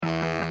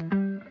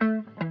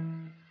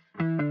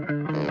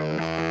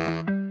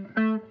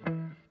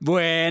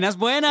Buenas,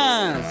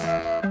 buenas.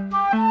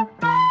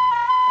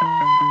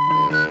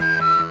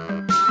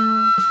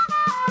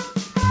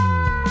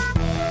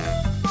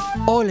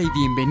 Hola y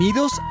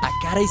bienvenidos a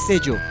Cara y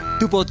Sello,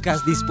 tu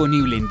podcast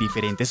disponible en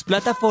diferentes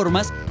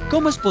plataformas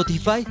como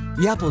Spotify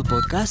y Apple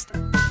Podcast.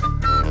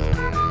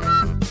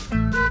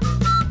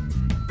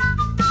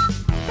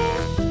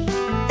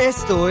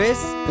 Esto es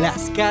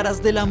Las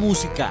Caras de la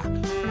Música,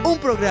 un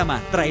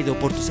programa traído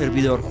por tu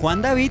servidor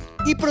Juan David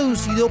y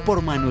producido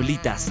por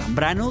Manuelita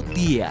Zambrano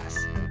Díaz.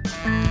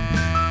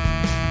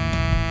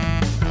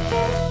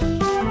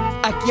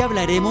 Aquí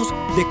hablaremos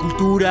de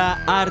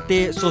cultura,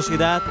 arte,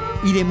 sociedad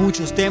y de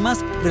muchos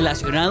temas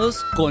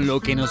relacionados con lo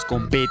que nos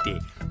compete.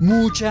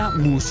 Mucha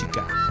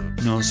música.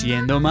 No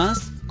siendo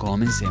más,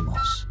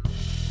 comencemos.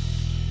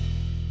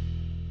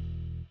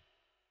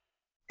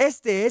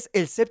 Este es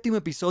el 7º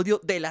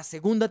episodio de la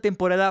segunda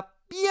temporada.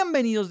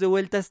 Bienvenidos de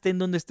vuelta, estén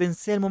donde estén,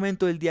 sea el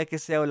momento del día que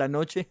sea o la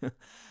noche.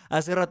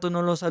 Hace rato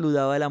no los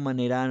saludaba de la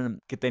manera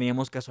que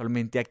teníamos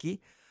casualmente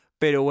aquí.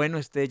 Pero bueno,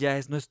 este ya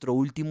es nuestro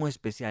último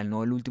especial,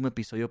 no el último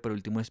episodio, pero el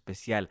último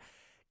especial.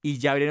 Y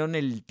ya vieron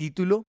el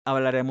título,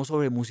 hablaremos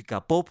sobre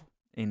música pop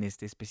en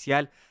este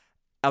especial.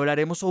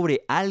 Hablaremos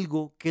sobre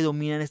algo que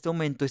domina en este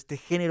momento este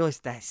género,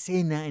 esta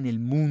escena en el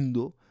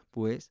mundo,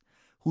 pues,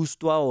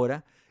 justo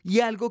ahora.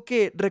 Y algo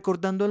que,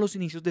 recordando los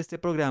inicios de este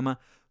programa,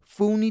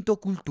 fue un hito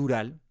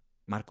cultural,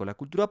 marcó la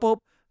cultura pop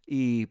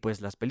y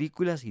pues las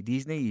películas y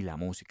Disney y la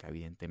música,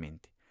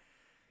 evidentemente.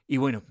 Y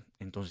bueno,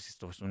 entonces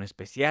esto es un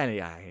especial.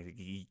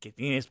 ¿Y qué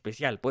tiene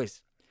especial?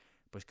 Pues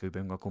que hoy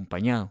vengo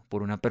acompañado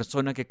por una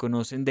persona que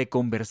conocen de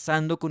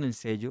Conversando con el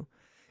Sello.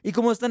 Y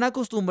como están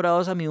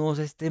acostumbrados, amigos,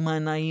 este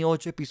man hay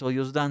 8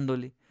 episodios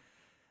dándole.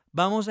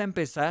 Vamos a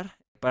empezar,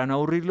 para no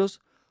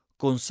aburrirlos,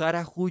 con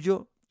Sara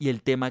Julio y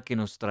el tema que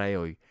nos trae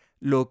hoy.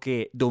 Lo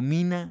que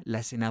domina la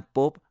escena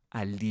pop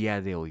al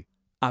día de hoy.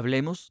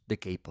 Hablemos de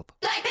K-pop.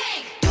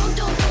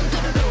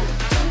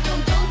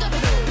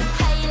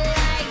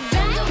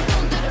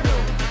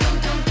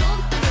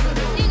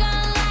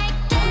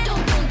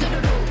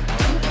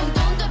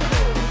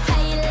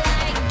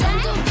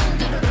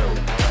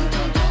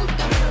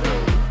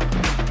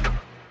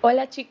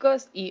 Hola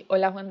chicos y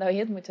hola Juan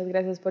David, muchas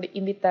gracias por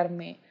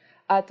invitarme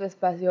a tu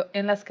espacio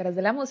en Las Caras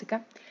de la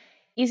Música.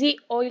 Y sí,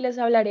 hoy les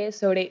hablaré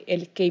sobre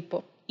el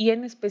K-pop y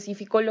en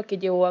específico lo que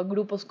llevó a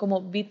grupos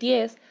como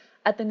BTS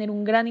a tener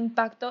un gran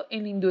impacto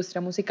en la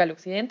industria musical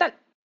occidental.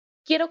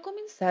 Quiero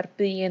comenzar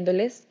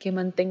pidiéndoles que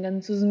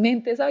mantengan sus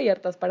mentes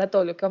abiertas para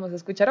todo lo que vamos a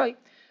escuchar hoy,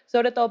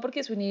 sobre todo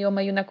porque es un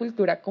idioma y una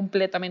cultura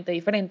completamente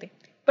diferente,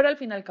 pero al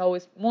fin y al cabo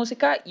es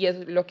música y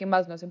es lo que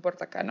más nos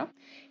importa acá, ¿no?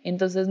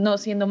 Entonces, no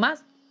siendo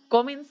más,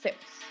 comencemos.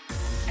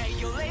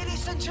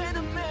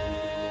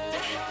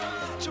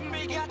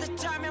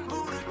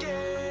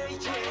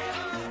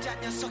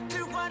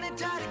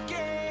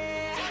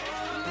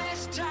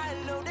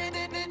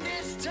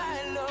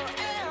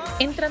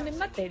 Entrando en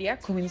materia,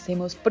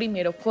 comencemos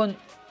primero con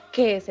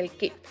 ¿qué es el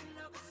K-pop?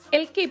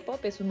 El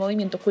K-pop es un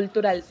movimiento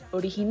cultural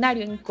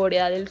originario en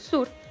Corea del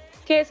Sur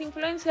que es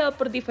influenciado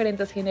por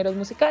diferentes géneros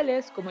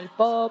musicales como el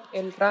pop,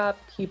 el rap,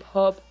 hip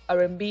hop,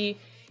 R&B,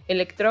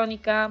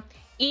 electrónica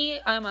y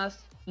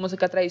además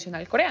música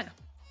tradicional coreana.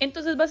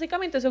 Entonces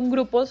básicamente son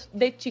grupos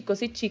de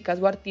chicos y chicas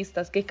o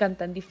artistas que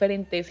cantan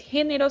diferentes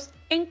géneros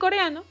en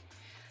coreano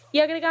y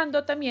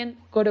agregando también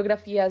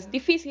coreografías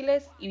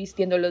difíciles y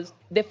vistiéndolos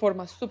de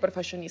forma súper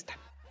fashionista.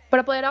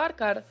 Para poder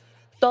abarcar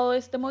todo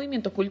este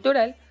movimiento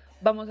cultural,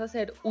 vamos a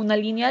hacer una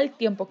línea del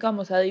tiempo que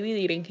vamos a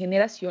dividir en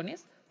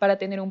generaciones para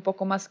tener un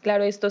poco más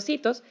claro estos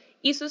hitos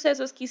y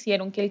sucesos que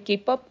hicieron que el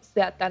K-pop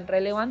sea tan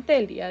relevante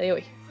el día de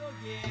hoy.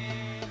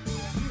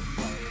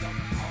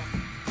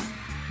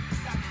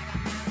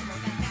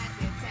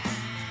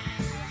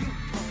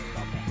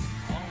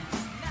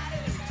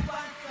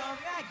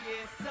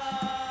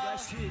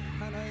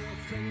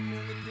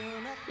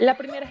 La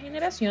primera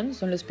generación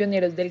son los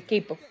pioneros del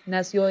K-pop.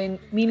 Nació en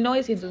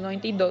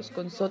 1992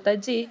 con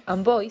SOTA-G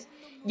and Boys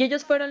y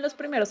ellos fueron los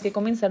primeros que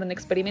comenzaron a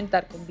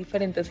experimentar con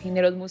diferentes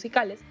géneros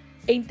musicales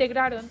e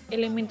integraron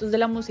elementos de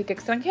la música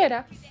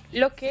extranjera,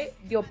 lo que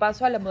dio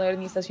paso a la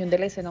modernización de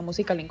la escena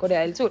musical en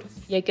Corea del Sur.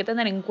 Y hay que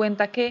tener en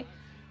cuenta que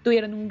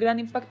tuvieron un gran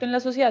impacto en la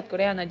sociedad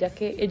coreana, ya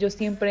que ellos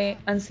siempre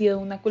han sido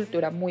una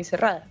cultura muy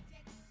cerrada.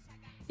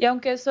 Y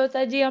aunque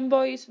SOTA-G and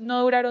Boys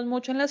no duraron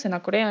mucho en la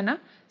escena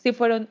coreana, sí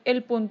fueron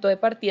el punto de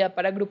partida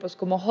para grupos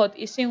como Hot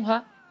y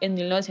Shinhwa en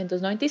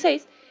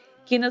 1996,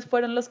 quienes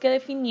fueron los que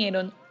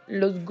definieron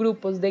los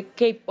grupos de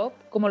K-pop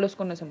como los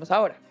conocemos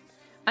ahora.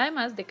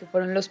 Además de que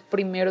fueron los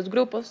primeros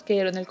grupos que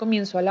dieron el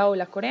comienzo a la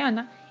ola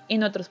coreana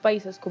en otros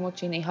países como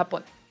China y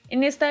Japón.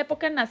 En esta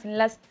época nacen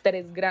las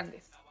tres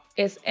grandes,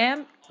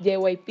 SM,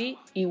 JYP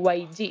y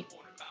YG,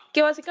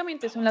 que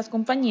básicamente son las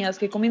compañías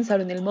que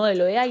comenzaron el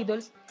modelo de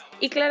idols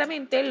y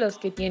claramente los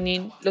que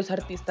tienen los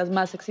artistas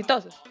más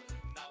exitosos.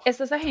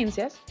 Estas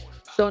agencias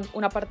son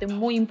una parte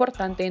muy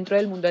importante dentro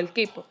del mundo del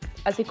K-pop,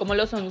 así como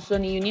lo son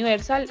Sony y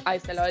Universal a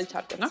este lado del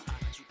charco, ¿no?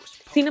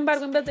 Sin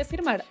embargo, en vez de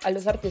firmar a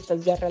los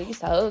artistas ya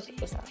realizados,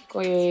 o sea,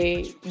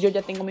 yo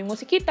ya tengo mi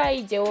musiquita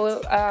y llevo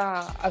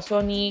a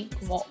Sony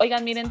como,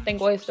 oigan, miren,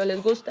 tengo esto,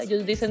 ¿les gusta?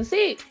 Ellos dicen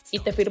sí, y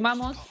te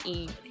firmamos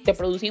y te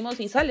producimos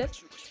y sales.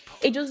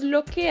 Ellos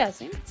lo que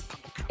hacen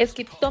es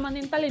que toman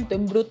el talento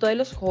en bruto de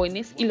los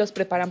jóvenes y los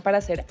preparan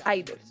para ser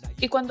idols.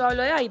 Y cuando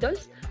hablo de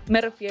idols, me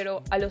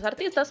refiero a los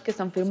artistas que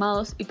están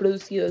firmados y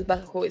producidos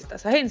bajo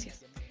estas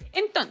agencias.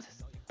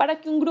 Entonces, para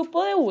que un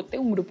grupo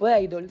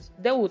de idols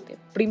debute,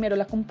 primero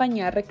la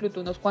compañía recluta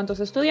unos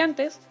cuantos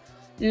estudiantes,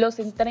 los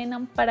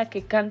entrenan para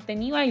que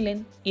canten y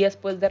bailen y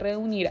después de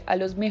reunir a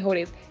los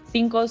mejores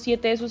 5 o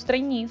 7 de sus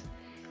trainees,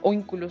 o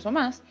incluso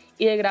más,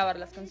 y de grabar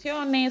las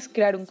canciones,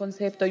 crear un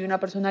concepto y una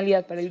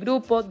personalidad para el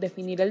grupo,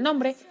 definir el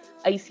nombre,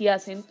 ahí sí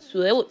hacen su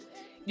debut.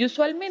 Y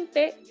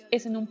usualmente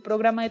es en un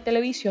programa de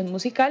televisión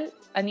musical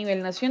a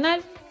nivel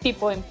nacional,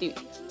 tipo MTV.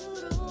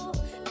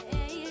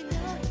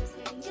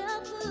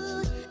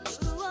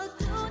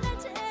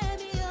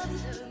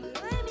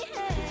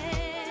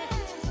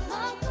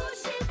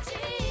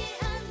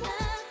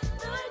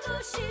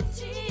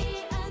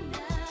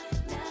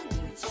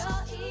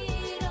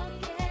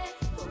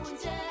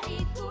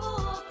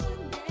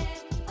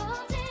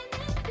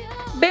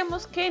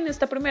 Vemos que en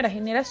esta primera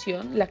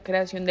generación, la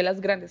creación de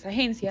las grandes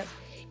agencias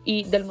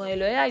y del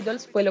modelo de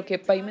idols fue lo que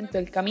pavimentó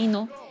el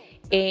camino,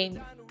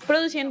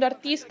 produciendo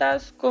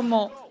artistas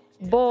como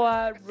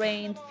Boa,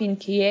 Rain,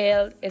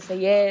 Finkiel,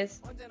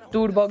 SAS,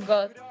 Turbo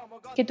God,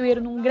 que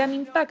tuvieron un gran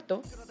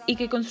impacto y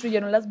que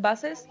construyeron las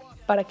bases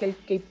para que el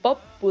K-pop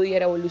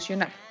pudiera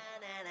evolucionar.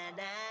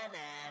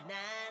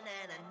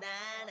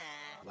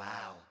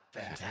 Wow,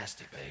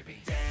 fantastic,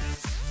 baby.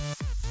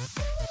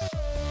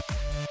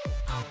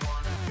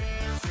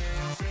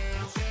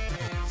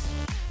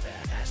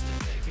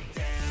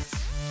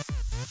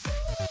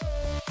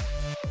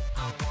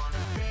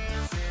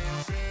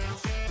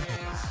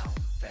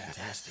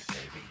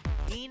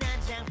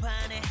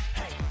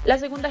 La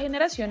segunda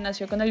generación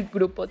nació con el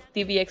grupo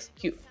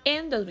TVXQ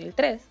en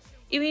 2003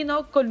 y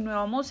vino con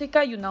nueva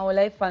música y una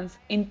ola de fans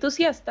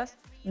entusiastas,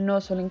 no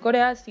solo en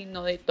Corea,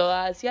 sino de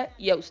toda Asia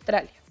y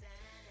Australia.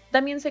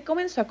 También se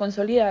comenzó a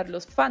consolidar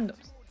los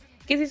fandoms,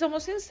 que si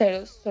somos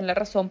sinceros son la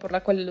razón por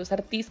la cual los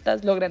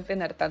artistas logran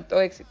tener tanto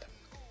éxito.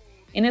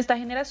 En esta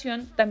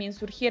generación también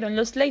surgieron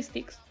los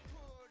Laystix,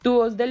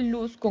 tubos de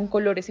luz con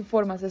colores y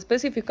formas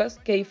específicas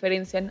que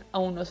diferencian a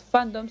unos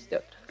fandoms de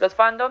otros. Los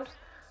fandoms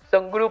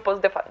son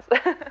grupos de fans.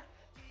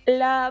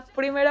 La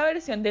primera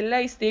versión del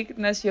Lightstick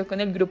nació con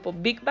el grupo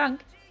Big Bang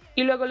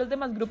y luego los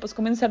demás grupos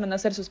comenzaron a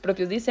hacer sus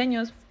propios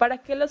diseños para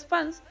que los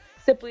fans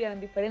se pudieran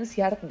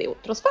diferenciar de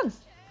otros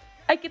fans.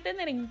 Hay que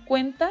tener en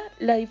cuenta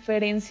la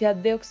diferencia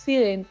de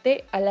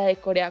Occidente a la de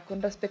Corea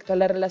con respecto a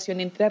la relación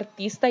entre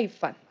artista y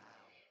fan,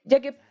 ya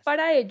que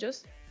para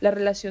ellos la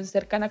relación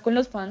cercana con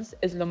los fans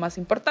es lo más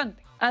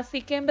importante.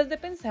 Así que en vez de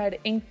pensar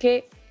en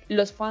que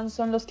los fans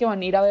son los que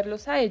van a ir a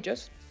verlos a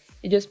ellos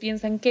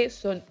piensan que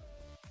son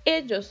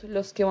ellos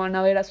los que van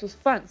a ver a sus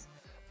fans.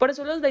 Por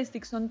eso los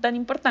Lightsticks son tan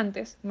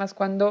importantes, más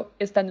cuando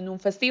están en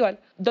un festival,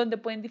 donde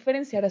pueden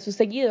diferenciar a sus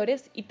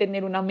seguidores y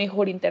tener una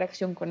mejor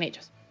interacción con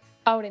ellos.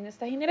 Ahora en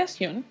esta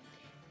generación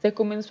se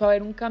comenzó a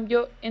ver un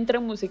cambio entre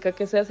música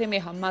que se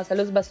asemeja más a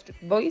los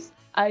Backstreet Boys,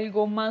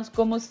 algo más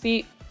como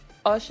si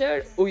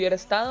Usher hubiera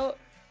estado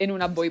en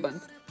una boy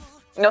band.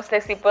 No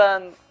sé si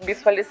puedan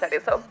visualizar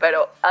eso,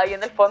 pero ahí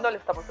en el fondo lo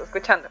estamos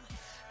escuchando.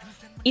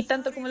 Y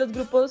tanto como los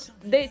grupos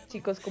de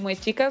chicos como de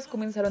chicas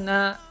comenzaron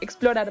a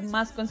explorar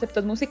más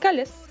conceptos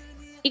musicales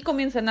y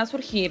comienzan a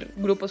surgir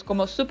grupos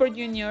como Super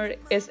Junior,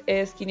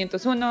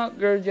 SS501,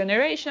 Girl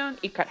Generation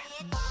y Kara.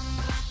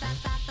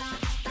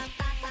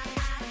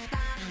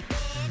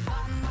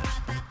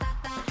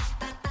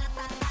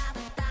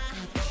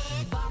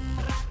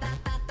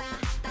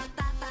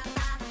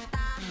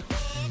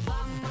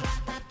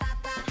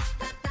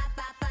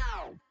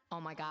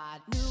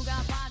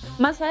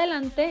 Más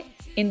adelante,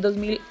 en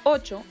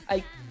 2008,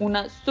 hay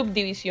una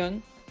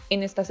subdivisión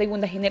en esta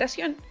segunda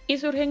generación y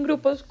surgen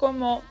grupos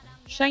como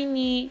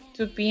SHINee,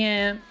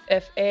 2PM,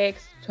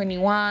 FX,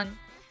 21,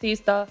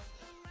 Tista,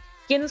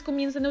 quienes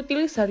comienzan a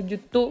utilizar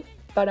YouTube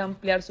para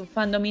ampliar su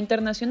fandom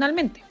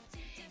internacionalmente.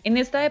 En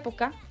esta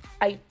época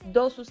hay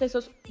dos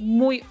sucesos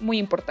muy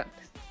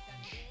importantes.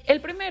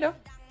 El primero,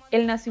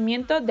 el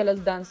nacimiento de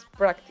los Dance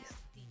Practice.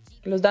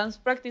 Los Dance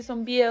Practice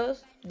son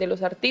videos de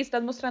los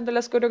artistas mostrando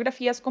las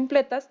coreografías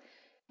completas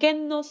que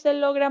no se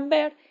logran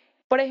ver,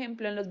 por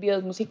ejemplo, en los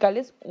videos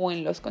musicales o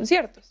en los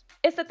conciertos.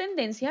 Esta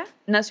tendencia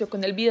nació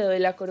con el video de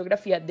la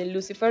coreografía de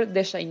Lucifer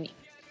de SHINee.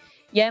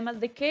 Y además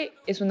de que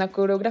es una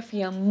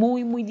coreografía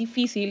muy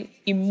difícil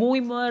y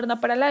muy moderna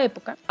para la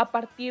época, a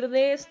partir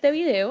de este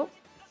video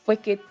fue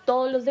que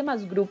todos los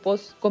demás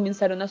grupos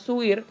comenzaron a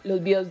subir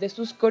los videos de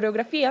sus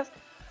coreografías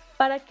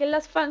para que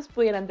las fans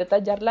pudieran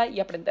detallarla y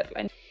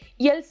aprenderla.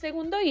 Y el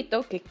segundo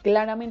hito, que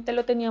claramente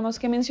lo teníamos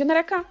que mencionar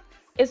acá,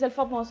 es el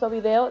famoso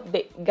video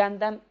de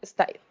Gangnam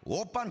Style.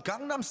 Open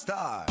Gangnam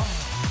Style.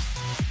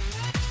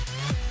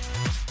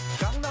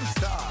 Gangnam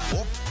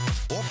Style.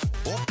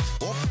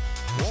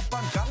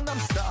 Open Gangnam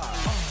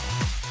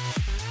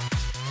Style.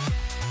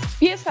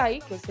 PSI,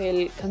 que es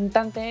el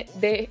cantante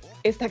de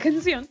esta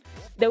canción,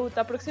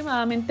 debuta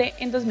aproximadamente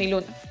en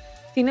 2001.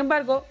 Sin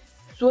embargo,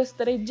 su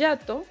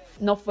estrellato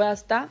no fue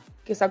hasta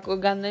que sacó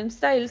Gangnam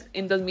Style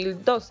en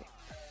 2012.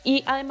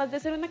 Y además de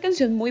ser una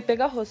canción muy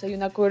pegajosa y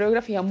una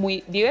coreografía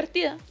muy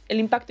divertida, el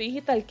impacto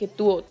digital que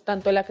tuvo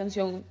tanto la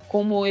canción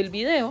como el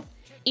video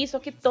hizo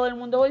que todo el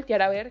mundo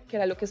volteara a ver qué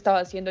era lo que estaba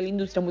haciendo la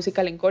industria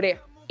musical en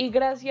Corea. Y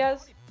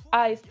gracias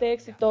a este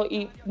éxito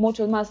y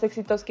muchos más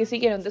éxitos que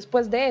siguieron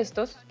después de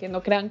estos, que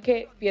no crean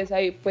que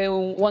PSI fue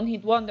un one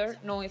hit wonder,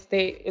 no,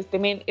 este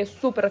men es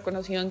súper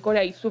reconocido en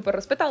Corea y súper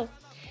respetado.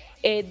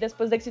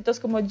 Después de éxitos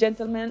como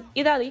Gentleman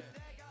y Daddy,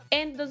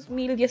 en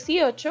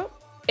 2018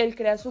 él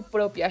crea su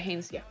propia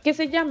agencia que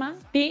se llama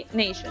The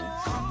Nation.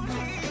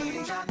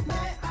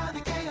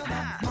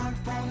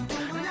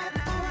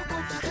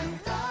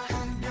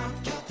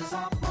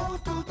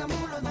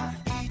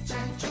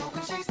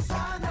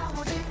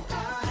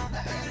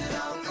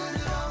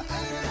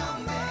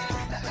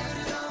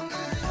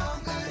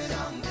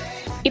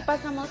 Y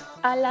pasamos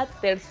a la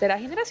tercera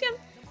generación,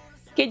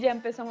 que ya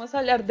empezamos a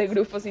hablar de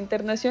grupos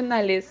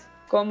internacionales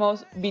como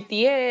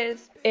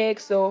BTS,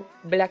 EXO,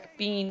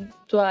 Blackpink,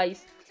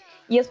 Twice.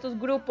 Y estos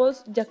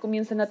grupos ya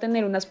comienzan a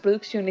tener unas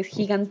producciones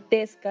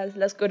gigantescas,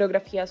 las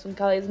coreografías son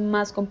cada vez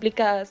más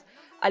complicadas,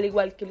 al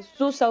igual que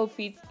sus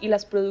outfits y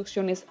las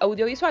producciones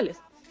audiovisuales.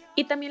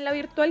 Y también la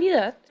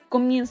virtualidad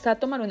comienza a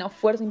tomar una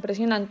fuerza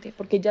impresionante,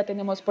 porque ya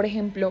tenemos, por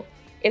ejemplo,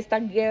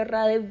 esta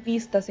guerra de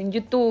vistas en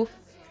YouTube,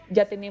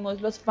 ya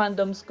tenemos los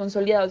fandoms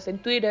consolidados en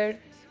Twitter,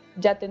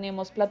 ya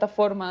tenemos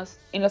plataformas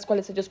en las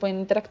cuales ellos pueden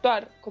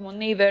interactuar, como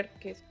Naver,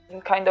 que es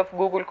un kind of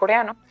Google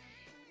coreano,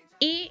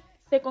 y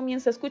se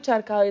comienza a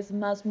escuchar cada vez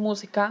más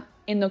música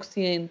en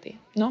Occidente,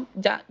 ¿no?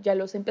 Ya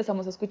los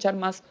empezamos a escuchar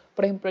más,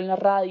 por ejemplo, en las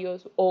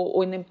radios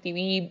o en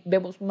MTV,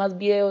 vemos más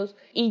videos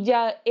y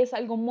ya es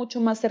algo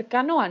mucho más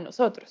cercano a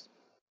nosotros.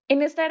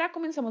 En esta era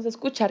comenzamos a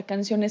escuchar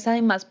canciones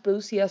además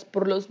producidas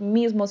por los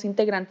mismos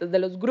integrantes de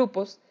los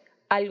grupos,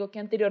 algo que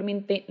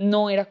anteriormente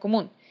no era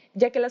común,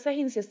 ya que las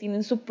agencias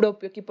tienen su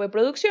propio equipo de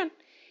producción.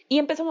 Y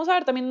empezamos a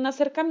ver también un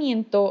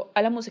acercamiento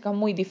a la música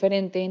muy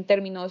diferente en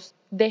términos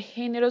de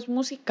géneros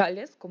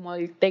musicales, como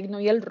el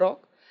techno y el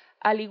rock,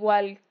 al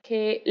igual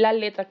que la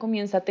letra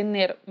comienza a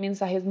tener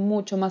mensajes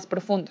mucho más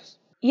profundos.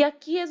 Y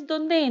aquí es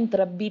donde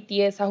entra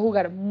BTS a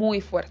jugar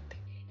muy fuerte.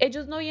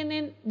 Ellos no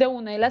vienen de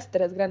una de las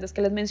tres grandes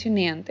que les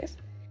mencioné antes,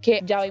 que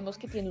ya vimos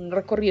que tienen un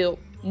recorrido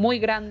muy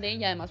grande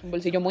y además un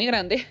bolsillo muy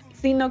grande,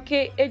 sino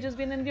que ellos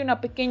vienen de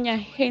una pequeña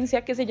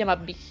agencia que se llama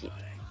Big Hit.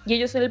 Y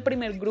ellos son el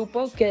primer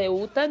grupo que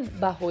debutan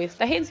bajo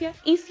esta agencia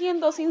y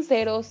siendo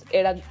sinceros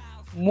eran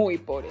muy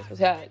pobres, o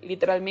sea,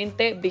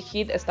 literalmente Big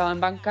Hit estaba en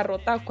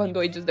bancarrota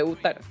cuando ellos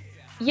debutaron.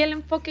 Y el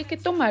enfoque que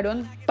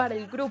tomaron para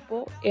el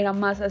grupo era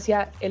más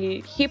hacia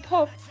el hip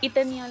hop y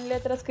tenían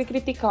letras que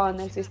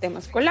criticaban el sistema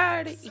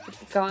escolar y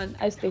criticaban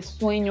a este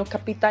sueño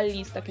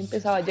capitalista que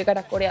empezaba a llegar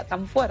a Corea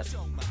tan fuerte.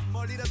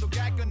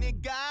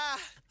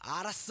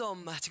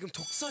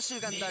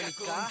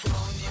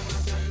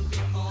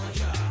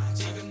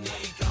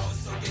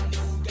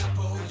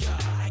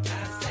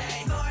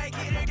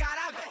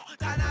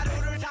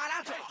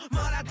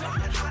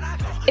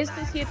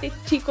 Estos 7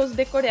 chicos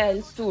de Corea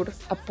del Sur,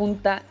 a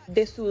punta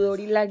de sudor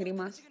y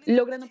lágrimas,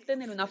 logran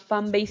obtener una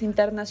fanbase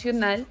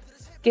internacional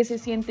que se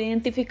siente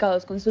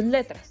identificados con sus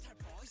letras.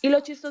 Y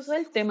lo chistoso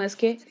del tema es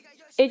que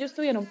ellos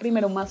tuvieron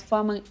primero más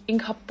fama en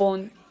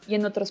Japón y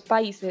en otros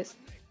países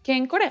que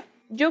en Corea.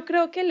 Yo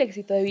creo que el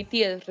éxito de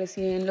BTS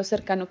reside en lo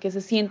cercano que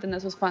se sienten a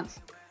sus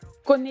fans.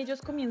 Con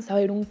ellos comienza a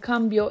haber un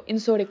cambio en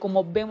sobre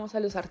cómo vemos a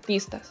los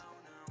artistas,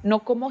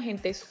 no como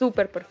gente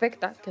súper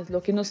perfecta, que es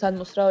lo que nos ha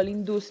mostrado la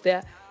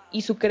industria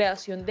y su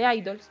creación de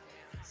idols,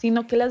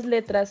 sino que las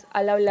letras,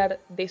 al hablar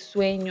de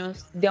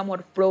sueños, de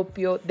amor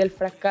propio, del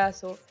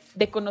fracaso,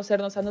 de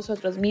conocernos a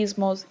nosotros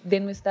mismos,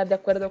 de no estar de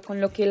acuerdo con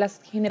lo que las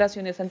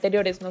generaciones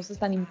anteriores nos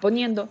están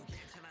imponiendo,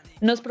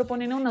 nos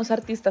proponen a unos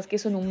artistas que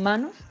son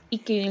humanos y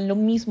que viven lo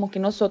mismo que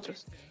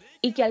nosotros,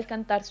 y que al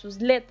cantar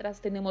sus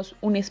letras tenemos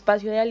un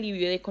espacio de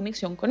alivio y de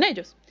conexión con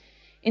ellos.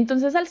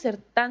 Entonces, al ser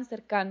tan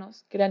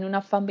cercanos, crean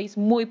una fanbase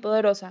muy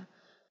poderosa,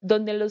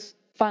 donde los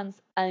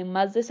fans,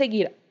 además de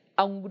seguir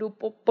a un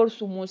grupo por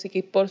su música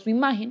y por su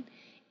imagen,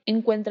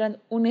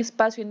 encuentran un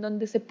espacio en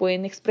donde se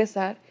pueden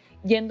expresar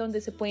y en donde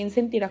se pueden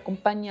sentir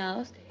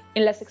acompañados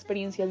en las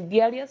experiencias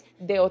diarias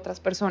de otras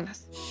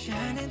personas.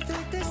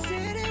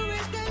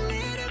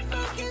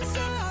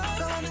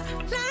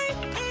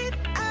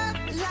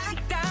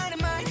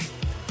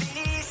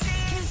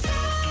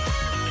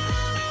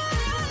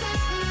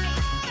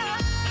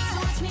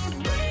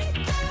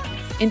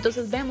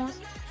 Entonces vemos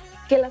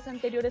que las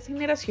anteriores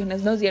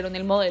generaciones nos dieron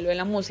el modelo de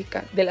la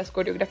música, de las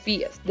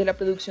coreografías, de la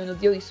producción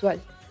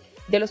audiovisual,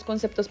 de los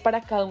conceptos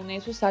para cada uno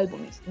de sus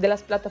álbumes, de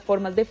las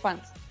plataformas de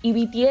fans. Y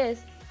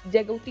BTS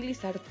llega a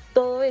utilizar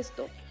todo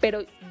esto,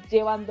 pero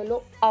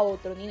llevándolo a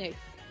otro nivel,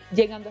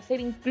 llegando a ser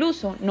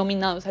incluso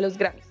nominados a los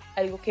Grammys,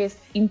 algo que es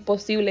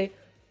imposible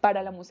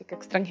para la música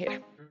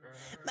extranjera.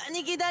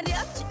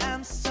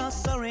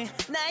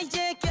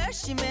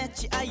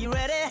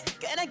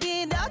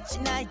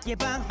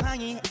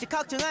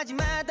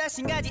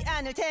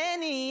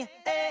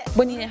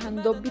 Bueno, y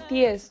dejando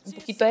BTS un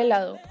poquito de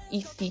lado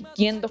y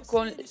siguiendo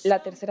con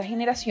la tercera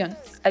generación,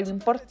 algo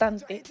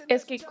importante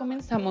es que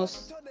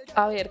comenzamos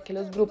a ver que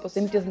los grupos se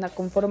empiezan a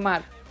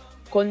conformar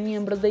con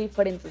miembros de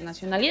diferentes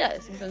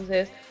nacionalidades.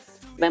 Entonces,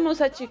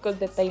 vemos a chicos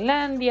de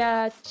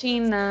Tailandia,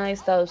 China,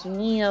 Estados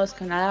Unidos,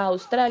 Canadá,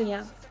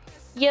 Australia.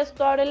 Y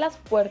esto abre las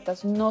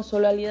puertas no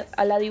solo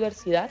a la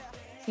diversidad,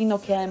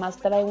 sino que además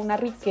trae una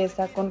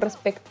riqueza con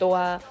respecto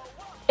a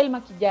el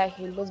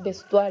maquillaje, los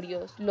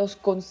vestuarios, los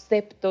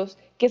conceptos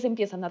que se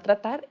empiezan a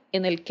tratar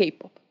en el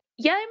K-pop.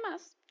 Y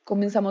además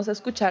comenzamos a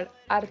escuchar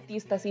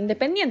artistas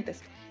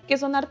independientes, que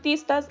son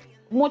artistas,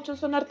 muchos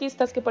son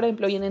artistas que por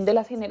ejemplo vienen de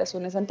las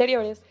generaciones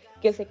anteriores,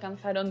 que se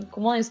cansaron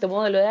como de este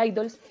modelo de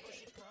idols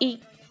y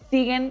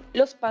siguen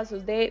los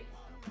pasos de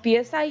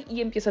PSI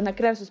y empiezan a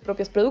crear sus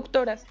propias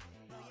productoras.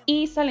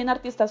 Y salen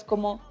artistas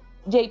como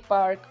Jay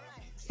Park,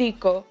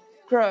 Zico,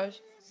 Crush,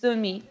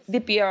 Sunmi,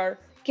 DPR,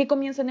 que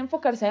comienzan a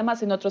enfocarse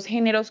además en otros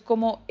géneros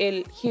como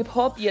el hip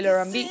hop y el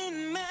R&B.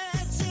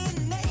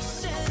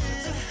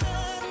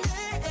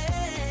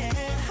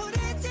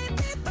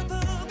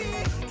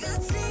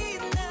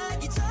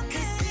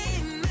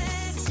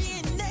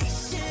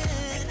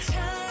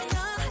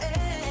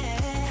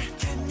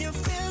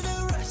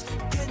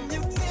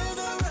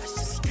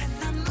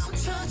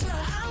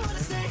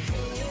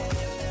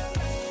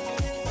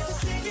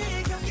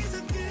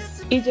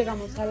 Y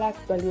llegamos a la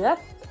actualidad,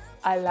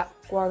 a la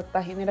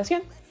cuarta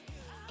generación,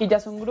 que ya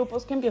son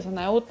grupos que empiezan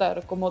a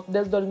debutar como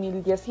desde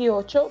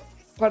 2018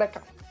 para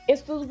acá.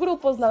 Estos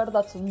grupos, la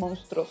verdad, son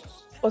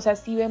monstruosos. O sea,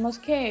 si vemos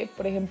que,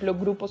 por ejemplo,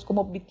 grupos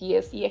como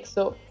BTS y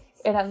EXO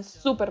eran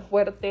súper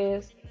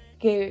fuertes,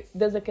 que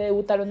desde que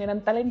debutaron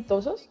eran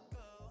talentosos,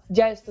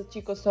 ya estos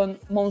chicos son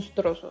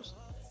monstruosos.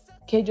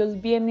 Que ellos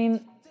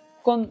vienen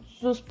con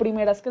sus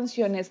primeras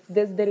canciones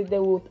desde el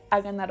debut a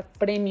ganar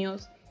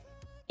premios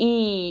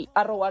y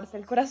a robarse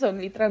el corazón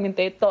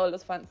literalmente de todos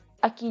los fans.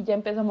 Aquí ya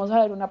empezamos a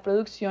ver una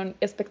producción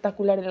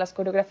espectacular en las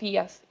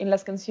coreografías, en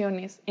las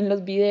canciones, en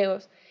los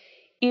videos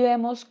y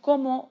vemos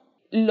cómo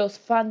los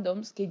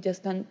fandoms que ya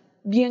están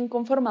bien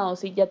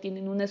conformados y ya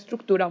tienen una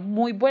estructura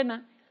muy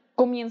buena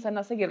comienzan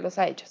a seguirlos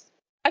a ellos.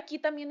 Aquí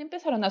también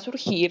empezaron a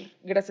surgir,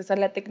 gracias a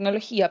la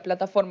tecnología,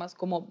 plataformas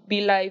como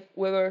BeLive,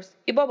 Weverse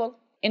y Bubble,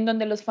 en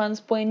donde los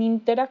fans pueden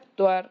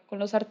interactuar con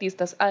los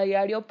artistas a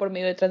diario por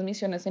medio de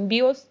transmisiones en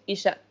vivos y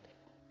chat.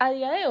 A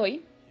día de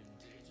hoy,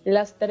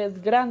 las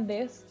tres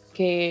grandes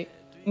que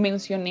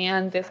mencioné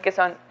antes, que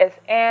son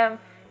SM,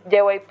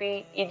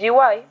 JYP y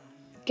GY,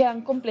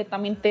 quedan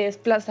completamente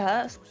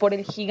desplazadas por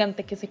el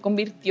gigante que se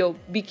convirtió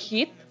Big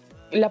Hit,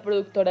 la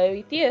productora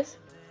de BTS,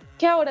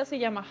 que ahora se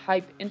llama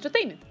Hype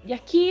Entertainment. Y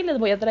aquí les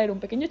voy a traer un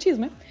pequeño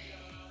chisme,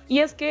 y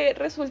es que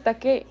resulta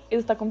que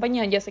esta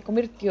compañía ya se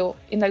convirtió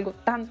en algo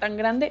tan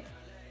grande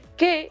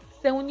que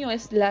se unió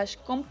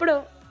 /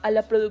 compró a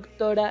la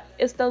productora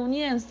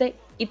estadounidense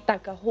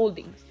Ithaca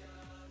Holdings,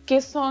 que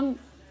son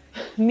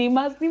ni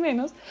más ni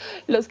menos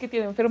los que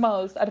tienen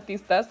firmados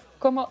artistas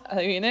como,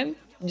 adivinen,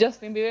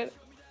 Justin Bieber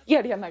y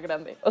Ariana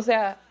Grande. O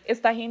sea,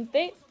 esta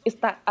gente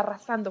está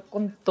arrasando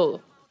con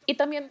todo. Y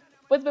también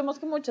pues vemos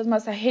que muchas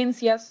más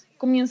agencias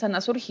comienzan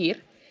a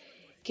surgir,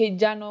 que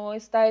ya no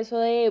está eso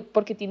de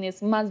porque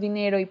tienes más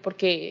dinero y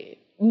porque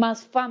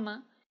más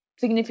fama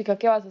significa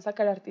que vas a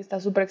sacar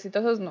artistas súper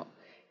exitosos. No,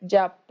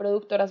 ya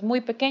productoras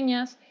muy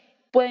pequeñas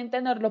pueden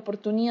tener la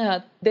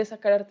oportunidad de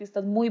sacar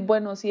artistas muy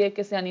buenos y de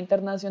que sean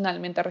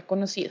internacionalmente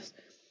reconocidos.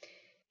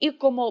 Y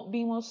como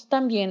vimos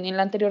también en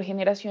la anterior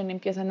generación,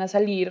 empiezan a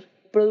salir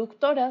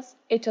productoras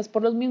hechas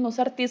por los mismos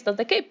artistas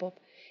de K-pop.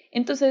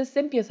 Entonces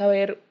se empieza a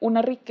ver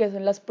una riqueza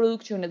en las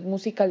producciones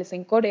musicales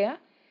en Corea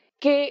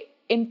que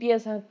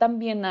empieza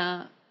también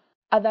a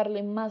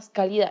darle más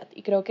calidad.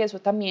 Y creo que eso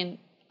también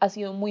ha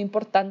sido muy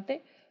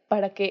importante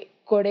para que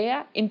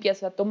Corea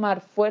empiece a tomar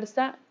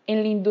fuerza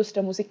en la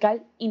industria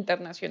musical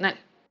internacional.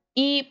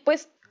 Y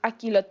pues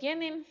aquí lo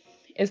tienen.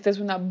 Esta es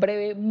una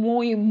breve,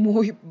 muy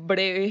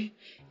breve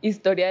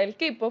historia del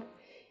K-pop.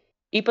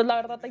 Y pues la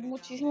verdad hay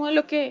muchísimo de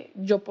lo que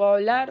yo puedo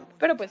hablar,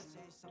 pero pues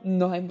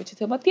no hay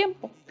muchísimo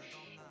tiempo.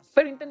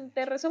 Pero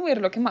intenté resumir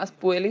lo que más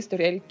pude de la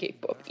historia del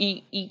K-pop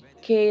y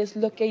qué es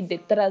lo que hay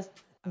detrás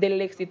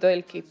del éxito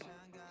del K-pop.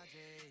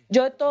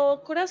 Yo de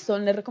todo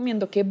corazón les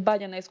recomiendo que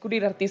vayan a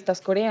descubrir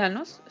artistas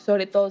coreanos,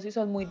 sobre todo si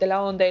son muy de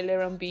la onda del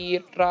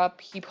R&B, rap,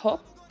 hip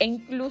hop e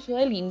incluso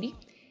del indie.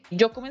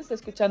 Yo comencé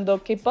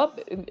escuchando K-pop,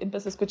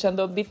 empecé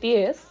escuchando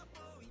BTS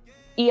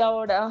y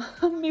ahora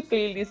mi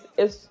playlist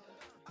es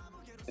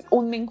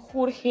un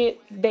menjurje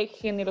de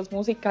géneros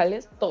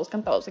musicales, todos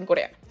cantados en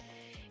coreano.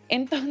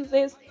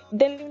 Entonces,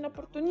 denle una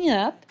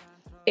oportunidad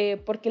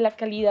porque la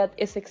calidad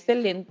es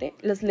excelente,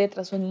 las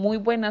letras son muy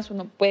buenas,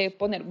 uno puede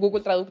poner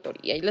Google Traductor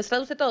y ahí les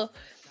traduce todo.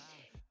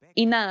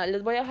 Y nada,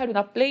 les voy a dejar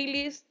una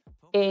playlist,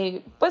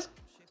 pues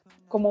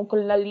como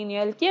con la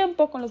línea del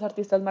tiempo, con los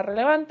artistas más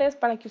relevantes,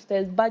 para que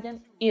ustedes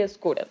vayan y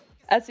descubran.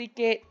 Así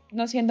que,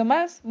 no siendo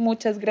más,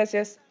 muchas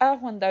gracias a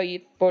Juan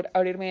David por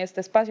abrirme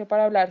este espacio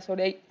para hablar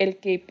sobre el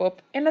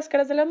K-pop en las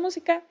caras de la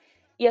música.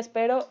 y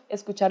espero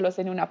escucharlos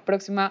en una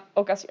próxima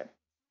ocasión.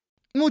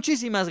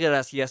 Muchísimas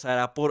gracias,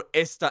 Sara, por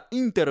esta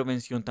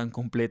intervención tan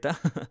completa.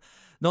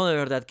 No, de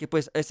verdad que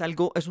pues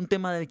es un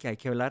tema del que hay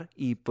que hablar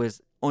y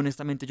pues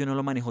honestamente yo no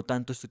lo manejo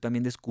tanto, estoy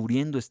también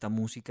descubriendo esta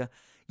música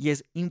y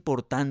es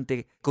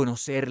importante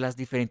conocer las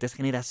diferentes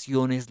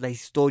generaciones, la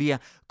historia,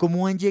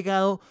 cómo han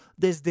llegado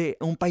desde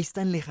un país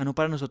tan lejano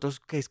para nosotros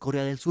que es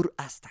Corea del Sur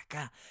hasta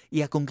acá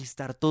y a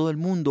conquistar todo el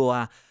mundo,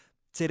 a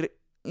ser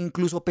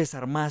incluso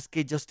pesar más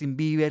que Justin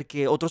Bieber,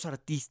 que otros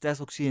artistas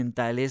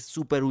occidentales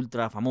súper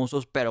ultra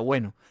famosos, pero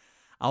bueno,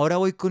 ahora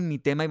voy con mi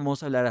tema y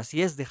vamos a hablar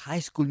así es de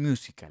High School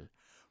Musical.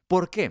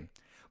 ¿Por qué?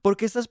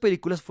 Porque estas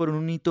películas fueron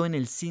un hito en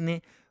el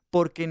cine,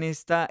 porque en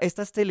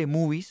estas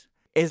telemovies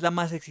es la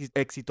más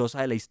exitosa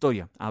de la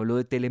historia. Hablo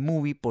de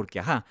telemovie porque,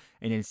 ajá,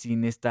 en el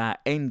cine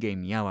está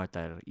Endgame y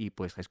Avatar, y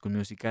pues High School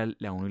Musical,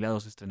 la 1 y la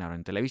 2 se estrenaron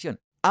en televisión.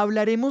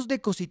 Hablaremos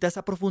de cositas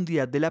a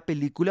profundidad de la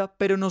película,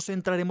 pero nos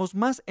centraremos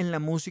más en la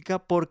música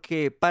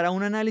porque para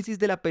un análisis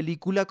de la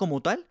película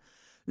como tal,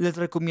 les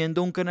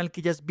recomiendo un canal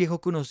que ya es viejo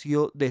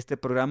conocido de este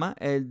programa,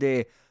 el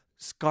de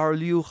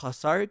Scarlett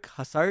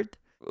Hazard.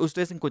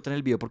 Ustedes encuentran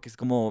el video porque es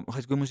como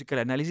High School Musical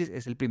Analysis,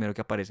 es el primero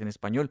que aparece en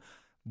español.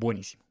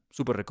 Buenísimo,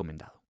 súper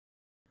recomendado.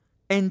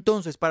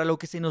 Entonces, para lo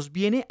que se nos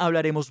viene,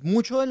 hablaremos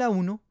mucho de la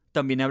 1,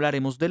 también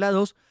hablaremos de la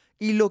 2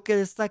 y lo que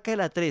destaca de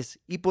la 3.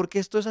 ¿Y por qué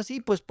esto es así?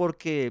 Pues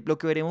porque lo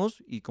que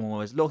veremos, y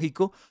como es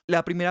lógico,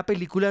 la primera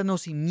película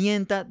nos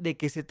cimienta de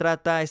qué se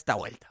trata esta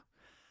vuelta.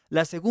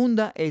 La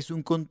segunda es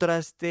un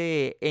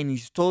contraste en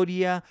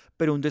historia,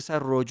 pero un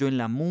desarrollo en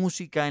la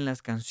música, en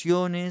las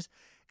canciones.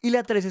 Y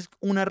la 3 es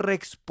una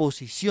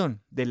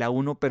reexposición de la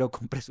 1, pero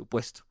con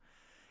presupuesto.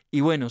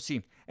 Y bueno,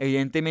 sí,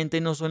 evidentemente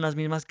no son las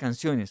mismas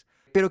canciones,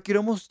 pero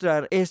quiero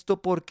mostrar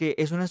esto porque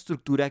es una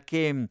estructura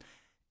que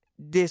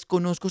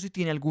desconozco si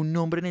tiene algún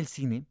nombre en el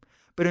cine,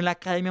 pero en la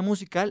academia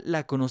musical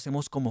la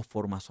conocemos como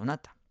forma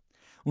sonata.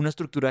 Una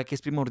estructura que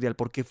es primordial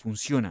porque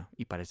funciona,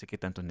 y parece que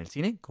tanto en el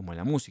cine como en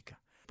la música.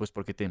 Pues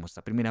porque tenemos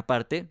esta primera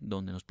parte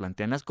donde nos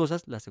plantean las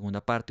cosas, la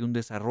segunda parte un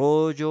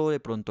desarrollo,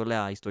 de pronto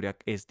la historia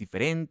es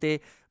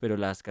diferente, pero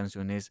las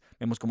canciones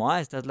vemos como,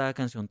 esta es la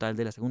canción tal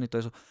de la segunda y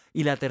todo eso.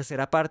 Y la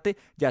tercera parte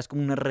ya es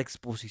como una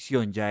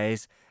reexposición, ya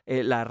es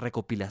la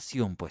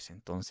recopilación, pues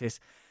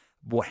entonces,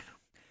 bueno.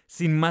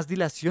 Sin más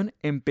dilación,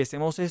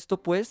 empecemos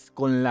esto pues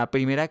con la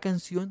primera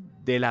canción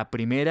de la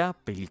primera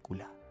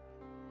película.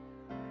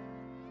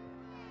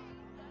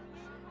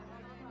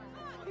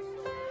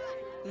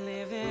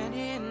 Living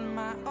in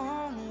my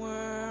own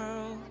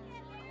world,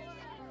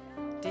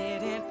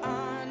 didn't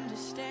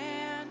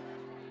understand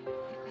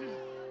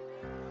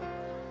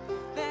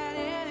that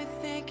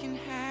anything can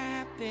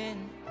happen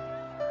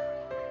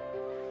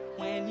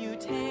when you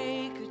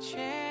take a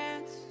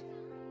chance.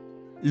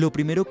 Lo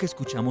primero que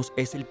escuchamos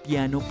es el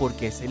piano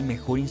porque es el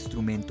mejor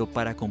instrumento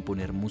para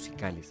componer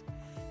musicales.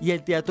 Y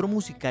el teatro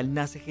musical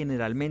nace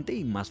generalmente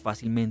y más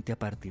fácilmente a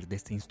partir de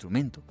este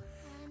instrumento.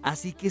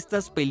 Así que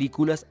estas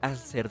películas, al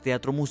ser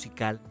teatro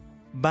musical,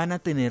 van a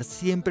tener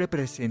siempre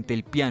presente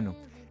el piano.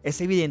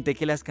 Es evidente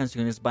que las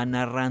canciones van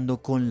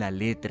narrando con la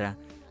letra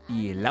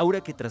y el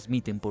aura que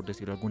transmiten, por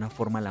decirlo de alguna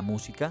forma, la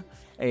música,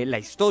 la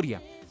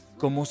historia,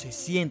 cómo se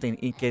sienten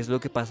y qué es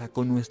lo que pasa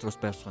con nuestros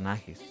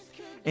personajes.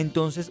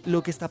 Entonces,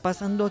 lo que está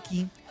pasando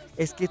aquí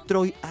es que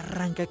Troy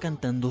arranca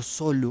cantando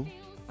solo,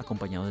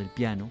 acompañado del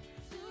piano,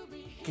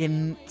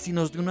 que si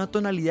nos da una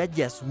tonalidad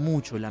ya es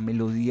mucho, la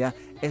melodía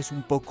es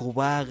un poco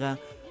vaga,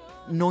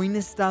 no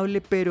inestable,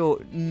 pero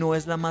no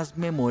es la más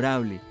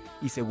memorable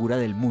y segura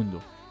del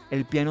mundo.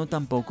 El piano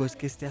tampoco es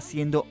que esté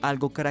haciendo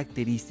algo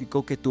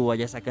característico que tú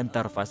vayas a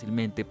cantar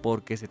fácilmente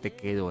porque se te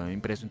quedó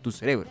impreso en tu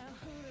cerebro.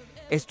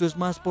 Esto es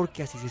más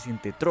porque así se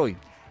siente Troy.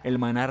 El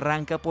man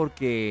arranca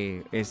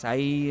porque es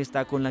ahí,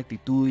 está con la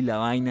actitud y la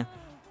vaina,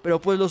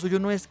 pero pues lo suyo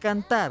no es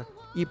cantar.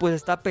 Y pues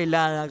esta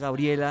pelada,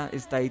 Gabriela,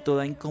 está ahí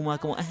toda incómoda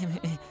como...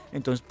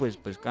 Entonces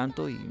pues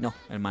canto y no,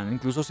 el man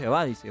incluso se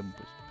va, dice,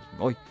 pues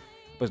voy.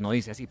 Pues no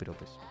dice así, pero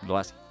pues lo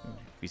hace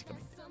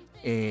físicamente.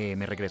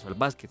 Me regreso al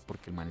básquet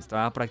porque el man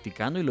estaba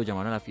practicando y lo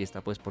llamaron a la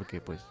fiesta pues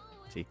porque pues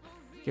sí.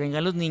 Que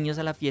vengan los niños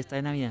a la fiesta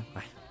de Navidad.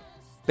 Bueno.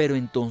 Pero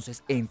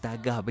entonces entra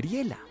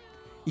Gabriela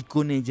y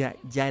con ella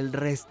ya el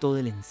resto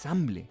del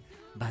ensamble.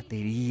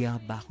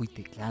 Batería, bajo y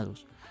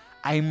teclados.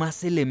 Hay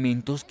más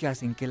elementos que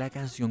hacen que la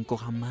canción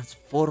coja más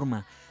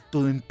forma.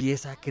 Todo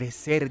empieza a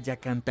crecer, ya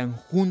cantan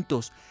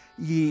juntos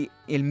y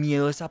el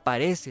miedo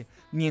desaparece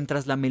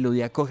mientras la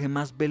melodía coge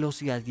más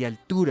velocidad y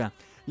altura.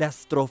 La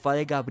estrofa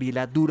de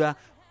Gabriela dura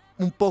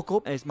un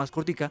poco, es más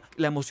cortica.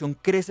 La emoción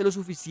crece lo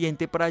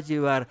suficiente para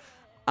llevar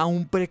a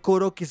un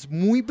precoro que es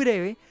muy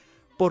breve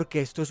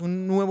porque esto es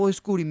un nuevo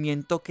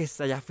descubrimiento que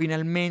está ya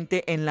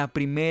finalmente en la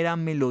primera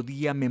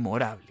melodía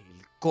memorable,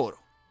 el coro.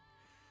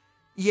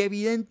 Y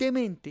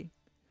evidentemente,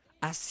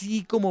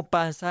 así como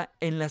pasa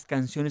en las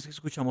canciones que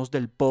escuchamos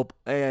del pop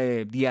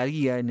día a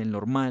día, en el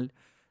normal,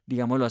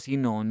 digámoslo así,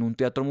 no en un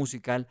teatro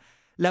musical,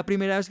 la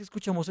primera vez que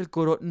escuchamos el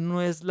coro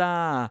no es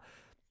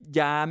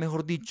ya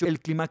mejor dicho, el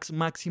clímax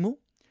máximo,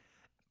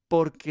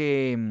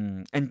 porque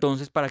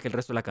entonces para que el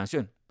resto de la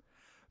canción.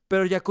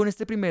 Pero ya con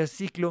este primer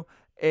ciclo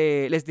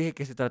les dije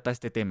que se trata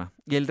este tema.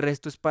 Y el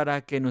resto es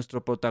para que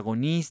nuestro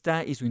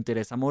protagonista y su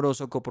interés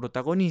amoroso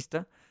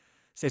coprotagonista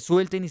se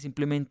suelten y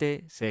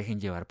simplemente se dejen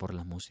llevar por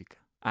la música.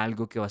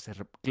 Algo que va a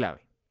ser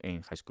clave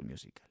en High School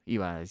Musical. Y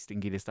va a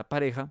distinguir esta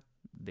pareja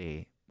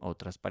de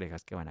otras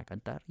parejas que van a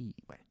cantar. Y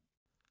bueno.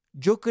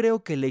 Yo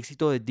creo que el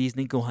éxito de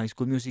Disney con High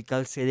School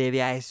Musical se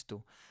debe a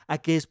esto. A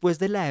que después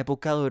de la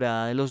época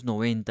dorada de los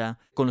 90,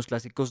 con los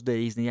clásicos de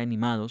Disney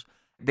animados,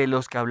 de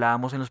los que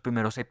hablábamos en los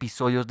primeros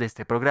episodios de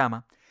este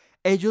programa,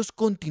 ellos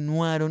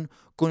continuaron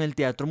con el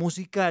teatro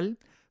musical,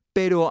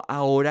 pero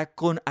ahora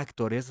con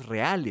actores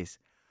reales.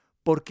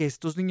 Porque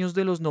estos niños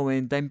de los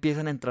 90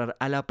 empiezan a entrar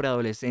a la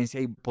preadolescencia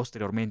y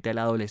posteriormente a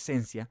la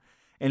adolescencia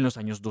en los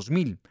años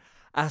 2000.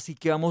 Así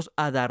que vamos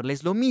a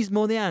darles lo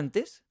mismo de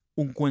antes,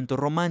 un cuento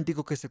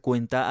romántico que se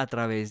cuenta a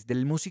través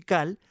del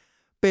musical,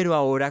 pero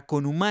ahora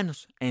con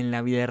humanos, en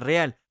la vida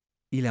real.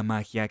 ¿Y la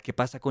magia? ¿Qué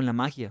pasa con la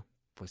magia?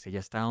 Pues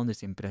ella está donde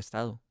siempre ha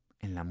estado,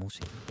 en la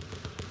música.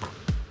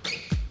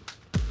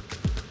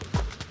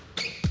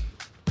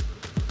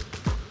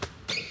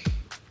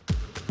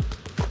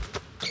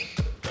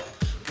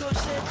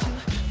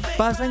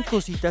 Pasan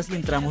cositas y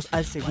entramos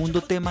al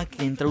segundo tema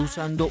que entra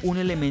usando un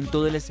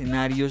elemento del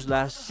escenario es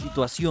la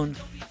situación,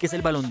 que es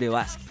el balón de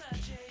básquet.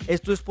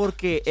 Esto es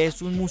porque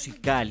es un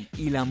musical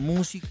y la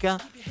música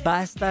va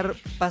a estar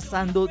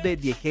pasando de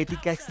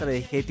diegética a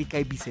extradiegética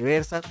y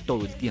viceversa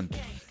todo el tiempo.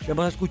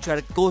 Vamos a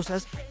escuchar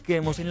cosas que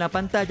vemos en la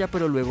pantalla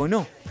pero luego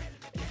no.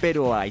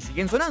 Pero ahí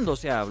siguen sonando, o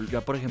sea,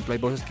 ya por ejemplo hay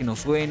voces que no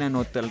suenan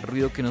o el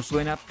ruido que no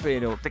suena,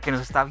 pero que no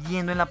se está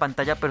viendo en la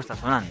pantalla pero está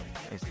sonando,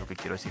 es lo que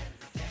quiero decir.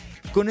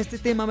 Con este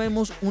tema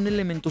vemos un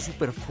elemento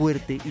súper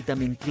fuerte y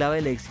también clave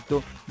del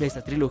éxito de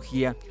esta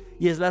trilogía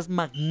y es las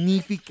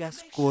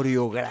magníficas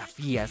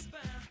coreografías.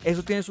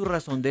 Eso tiene su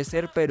razón de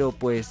ser, pero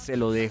pues se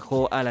lo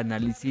dejo al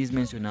análisis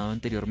mencionado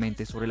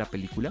anteriormente sobre la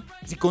película.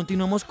 Si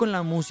continuamos con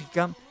la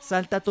música,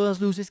 salta a todas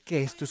luces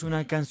que esto es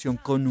una canción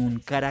con un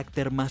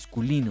carácter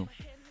masculino,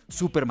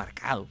 súper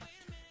marcado.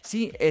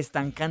 Sí,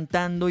 están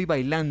cantando y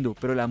bailando,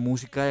 pero la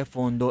música de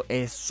fondo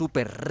es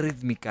súper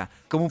rítmica,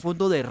 como un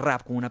fondo de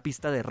rap, como una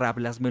pista de rap.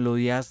 Las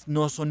melodías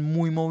no son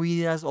muy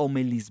movidas o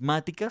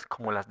melismáticas,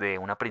 como las de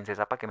una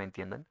princesa, para que me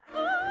entiendan.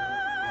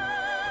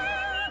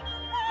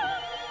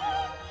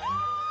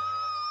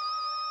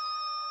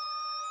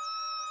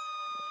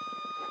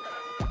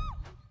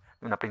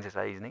 Una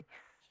princesa Disney.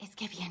 Es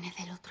que viene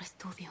del otro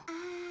estudio.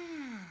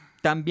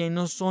 También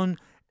no son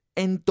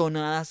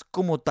entonadas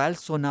como tal,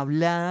 son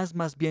habladas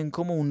más bien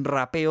como un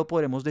rapeo,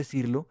 podremos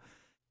decirlo,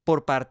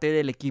 por parte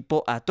del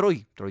equipo a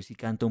Troy. Troy sí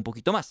canta un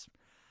poquito más.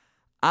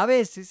 A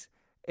veces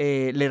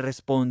le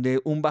responde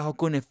un bajo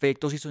con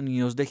efectos y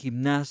sonidos de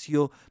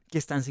gimnasio que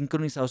están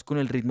sincronizados con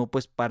el ritmo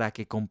pues para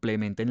que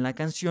complementen la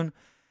canción.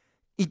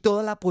 Y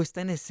toda la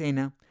puesta en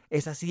escena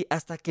es así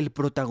hasta que el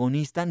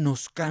protagonista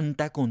nos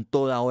canta con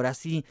toda, ahora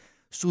sí,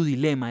 su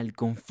dilema, el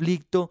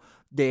conflicto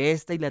de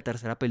esta y la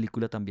tercera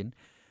película también.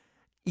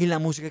 Y la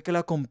música que lo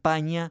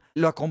acompaña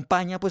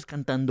pues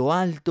cantando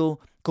alto,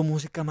 con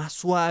música más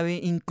suave,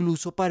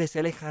 incluso parece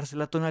alejarse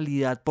la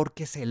tonalidad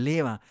porque se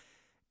eleva.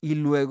 Y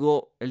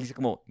luego él dice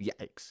como,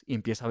 yikes, y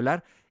empieza a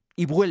hablar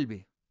y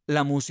vuelve.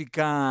 La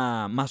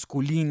música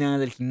masculina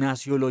del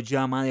gimnasio lo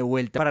llama de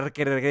vuelta para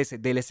que regrese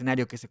del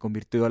escenario que se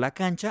convirtió a la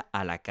cancha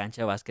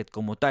de básquet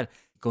como tal,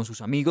 con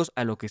sus amigos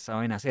a lo que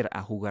saben hacer,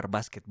 a jugar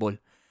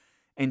básquetbol.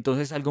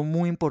 Entonces algo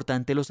muy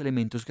importante, los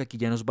elementos que aquí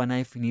ya nos van a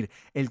definir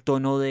el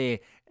tono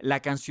de la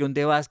canción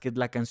de básquet,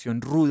 la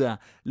canción ruda,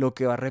 lo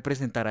que va a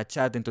representar a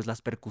Chad, entonces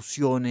las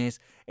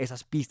percusiones,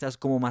 esas pistas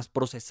como más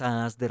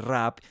procesadas de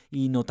rap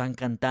y no tan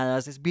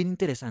cantadas. Es bien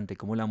interesante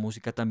cómo la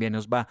música también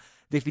nos va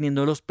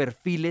definiendo los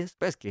perfiles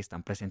pues, que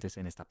están presentes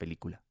en esta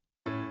película.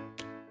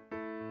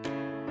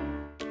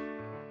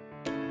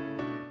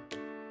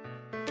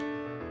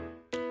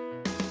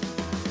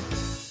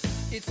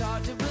 It's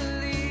hard to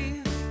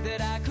believe that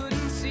I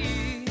couldn't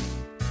see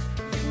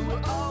you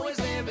were always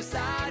there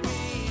beside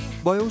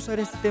me. Voy a usar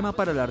este tema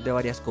para hablar de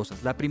varias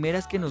cosas. La primera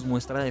es que nos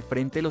muestra de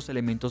frente los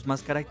elementos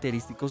más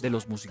característicos de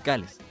los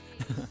musicales.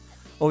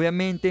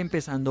 Obviamente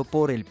empezando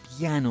por el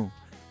piano,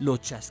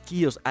 los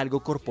chasquidos,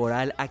 algo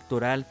corporal,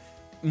 actoral,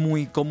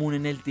 muy común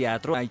en el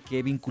teatro. Hay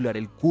que vincular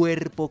el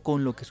cuerpo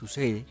con lo que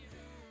sucede.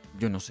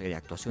 Yo no sé de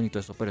actuación y todo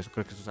eso, pero eso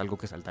creo que eso es algo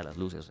que salta a las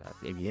luces, o sea,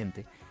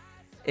 evidente.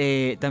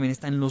 También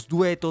están los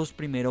duetos,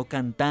 primero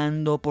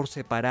cantando por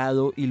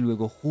separado y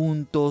luego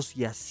juntos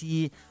y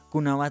así,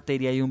 con una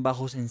batería y un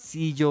bajo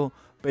sencillo,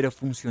 pero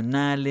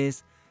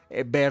funcionales,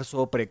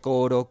 verso,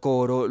 precoro,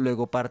 coro,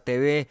 luego parte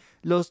B,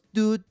 los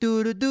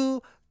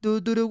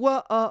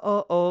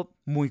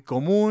muy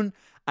común.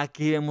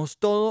 Aquí vemos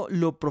todo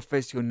lo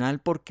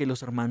profesional porque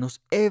los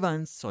hermanos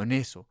Evans son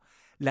eso.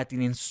 La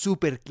tienen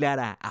súper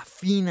clara,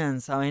 afinan,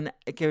 saben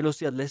qué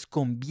velocidad les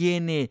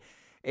conviene.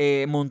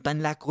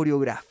 Montan la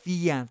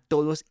coreografía,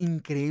 todo es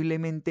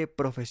increíblemente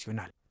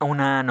profesional.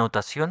 Una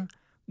anotación,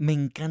 me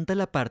encanta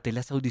la parte de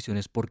las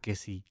audiciones porque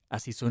sí,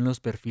 así son los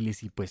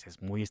perfiles y pues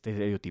es muy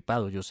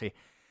estereotipado, yo sé.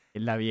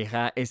 La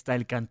vieja está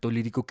el canto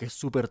lírico que es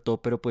súper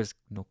top, pero pues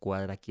no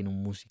cuadra aquí en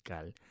un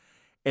musical.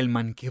 El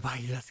man que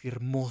baila así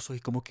hermoso y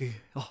como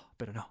que,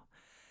 pero no.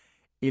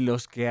 Y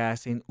los que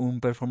hacen un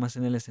performance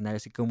en el escenario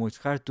así como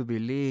It's hard to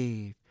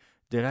believe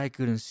that I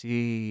couldn't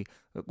see,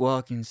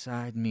 walk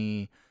inside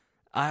me,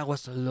 I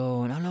was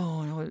alone.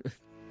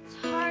 It's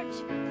hard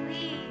to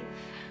believe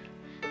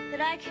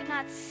that I could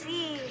not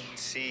see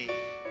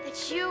that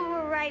you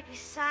were right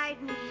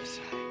beside me.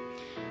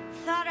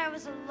 Thought I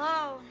was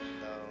alone,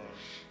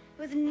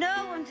 with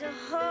no one to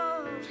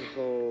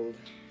hold.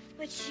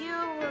 But you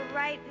were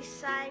right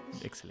beside me.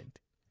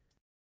 Excelente.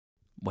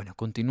 Bueno,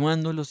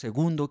 continuando, lo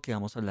segundo que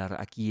vamos a hablar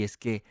aquí es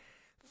que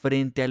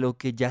frente a lo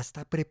que ya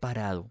está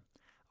preparado,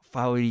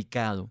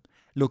 fabricado,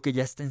 lo que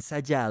ya está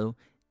ensayado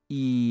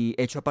y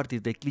hecho a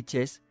partir de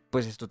clichés,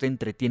 pues esto te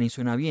entretiene y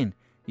suena bien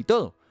y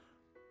todo,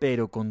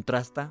 pero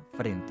contrasta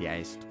frente a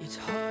esto. It's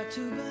hard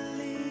to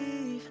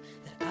believe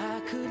that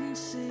I couldn't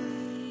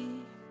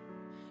see.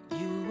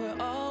 You were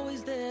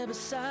always there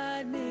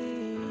beside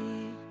me.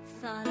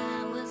 Thought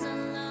I was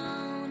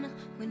alone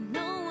with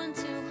no one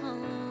to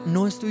hold.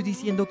 No estoy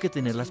diciendo que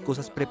tener las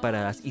cosas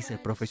preparadas y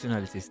ser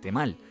profesionales esté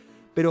mal,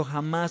 pero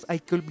jamás hay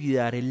que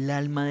olvidar el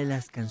alma de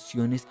las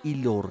canciones y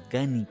lo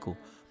orgánico.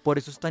 Por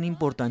eso es tan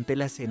importante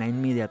la escena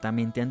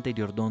inmediatamente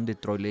anterior donde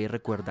Troy le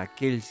recuerda a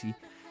Kelsey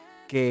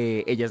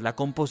que ella es la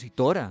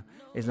compositora,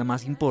 es la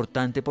más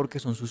importante porque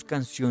son sus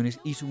canciones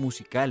y su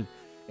musical.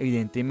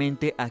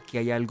 Evidentemente aquí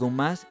hay algo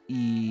más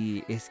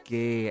y es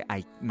que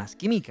hay más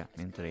química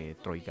entre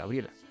Troy y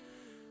Gabriela.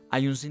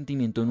 Hay un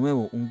sentimiento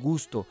nuevo, un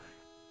gusto,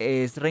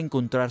 es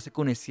reencontrarse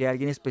con ese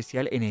alguien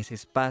especial en ese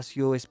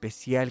espacio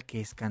especial que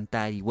es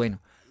cantar y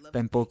bueno,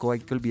 tampoco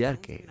hay que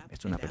olvidar que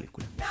es una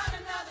película.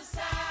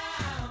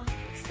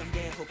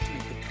 Someday I hope to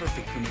make the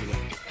perfect premiere.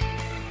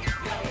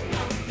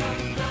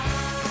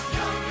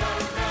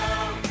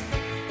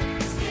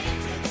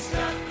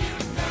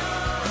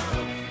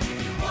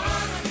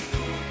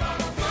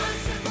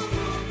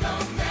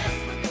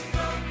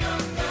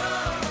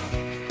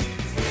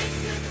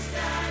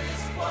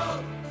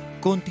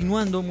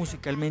 Continuando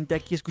musicalmente,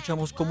 aquí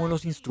escuchamos cómo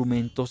los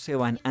instrumentos se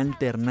van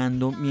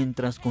alternando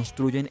mientras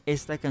construyen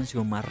esta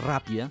canción más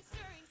rápida,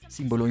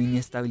 símbolo de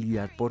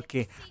inestabilidad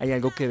porque hay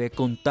algo que debe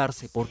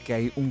contarse, porque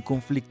hay un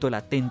conflicto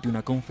latente,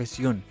 una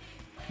confesión.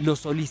 Los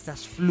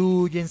solistas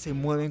fluyen, se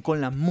mueven con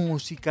la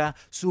música,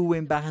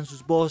 suben, bajan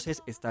sus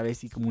voces, esta vez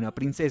sí como una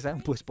princesa,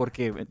 pues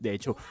porque de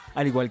hecho,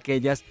 al igual que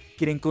ellas,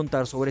 quieren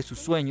contar sobre sus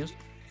sueños.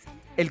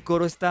 El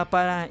coro está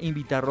para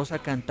invitarlos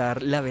a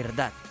cantar la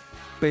verdad,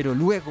 pero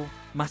luego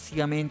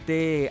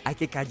masivamente hay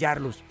que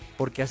callarlos,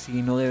 porque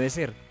así no debe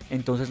ser.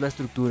 Entonces la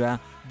estructura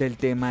del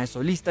tema es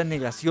solista,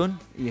 negación,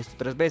 y esto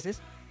 3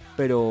 veces,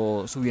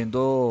 pero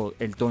subiendo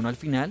el tono al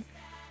final,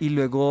 y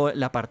luego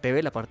la parte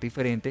B, la parte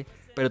diferente,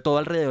 pero todo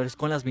alrededor es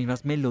con las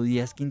mismas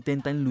melodías que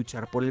intentan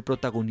luchar por el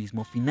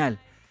protagonismo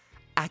final.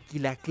 Aquí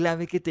la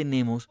clave que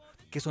tenemos,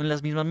 que son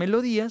las mismas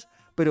melodías,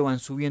 pero van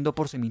subiendo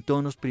por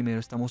semitonos,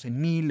 primero estamos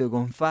en mi, luego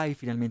en fa y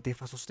finalmente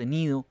fa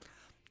sostenido,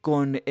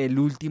 con el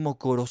último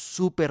coro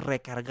súper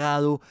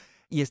recargado,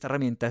 y esta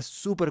herramienta es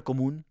súper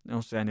común,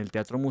 o sea, en el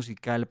teatro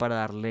musical para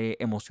darle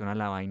emoción a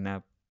la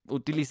vaina.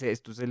 Utilice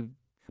esto, es el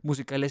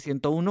musical de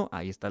 101,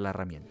 ahí está la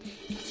herramienta.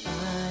 It's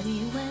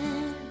funny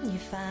when you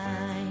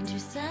find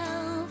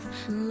yourself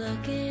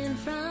looking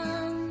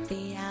from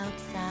the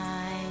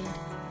outside.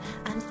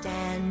 I'm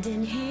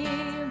standing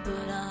here,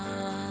 but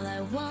all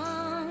I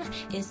want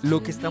is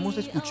Lo que estamos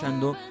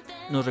escuchando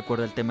nos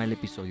recuerda el tema del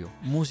episodio,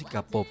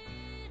 música pop.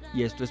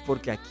 Y esto es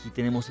porque aquí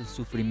tenemos el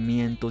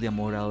sufrimiento de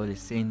amor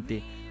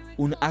adolescente,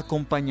 un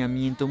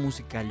acompañamiento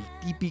musical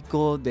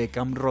típico de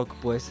Camp Rock,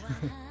 pues.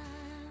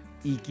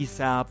 Y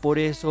quizá por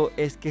eso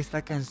es que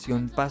esta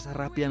canción pasa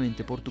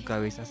rápidamente por tu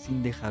cabeza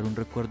sin dejar un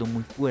recuerdo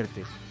muy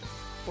fuerte,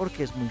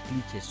 porque es muy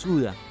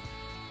clichésuda.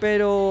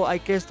 Pero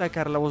hay que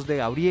destacar la voz de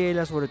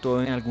Gabriela, sobre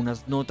todo en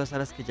algunas notas a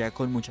las que llega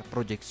con mucha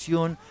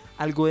proyección,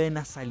 algo de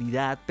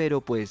nasalidad,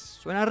 pero pues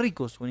suena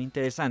rico, suena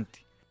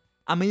interesante.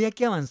 A medida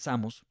que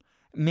avanzamos,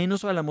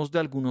 menos hablamos de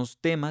algunos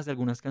temas, de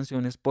algunas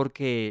canciones,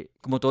 porque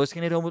como todo es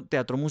género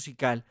teatro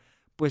musical,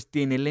 pues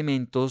tiene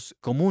elementos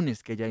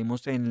comunes que ya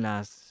vimos en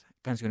las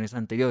canciones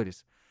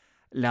anteriores.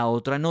 La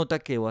otra nota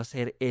que debo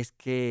hacer es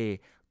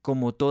que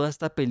como toda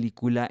esta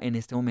película en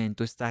este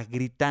momento está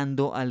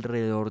gritando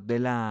alrededor de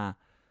la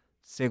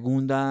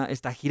segunda,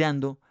 está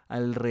girando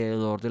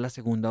alrededor de la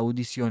segunda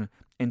audición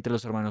entre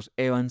los hermanos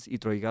Evans y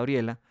Troy y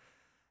Gabriela,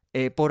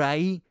 por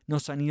ahí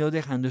nos han ido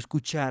dejando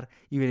escuchar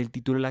y ver el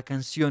título de la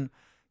canción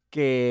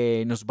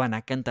que nos van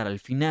a cantar al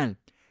final.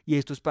 Y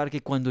esto es para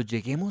que cuando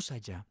lleguemos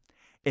allá,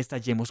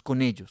 estallemos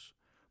con ellos,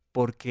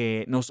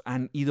 porque nos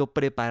han ido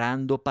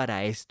preparando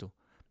para esto,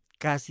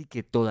 casi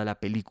que toda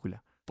la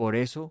película. Por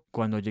eso,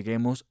 cuando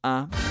lleguemos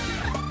a...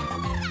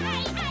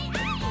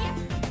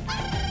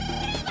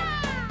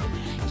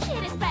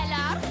 ¿Quieres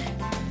bailar?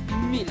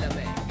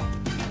 Mírame.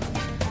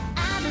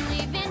 I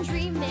believe in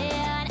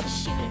dreaming,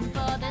 shooting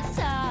for the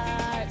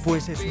stars.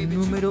 Pues es un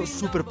número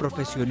súper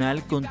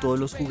profesional con todos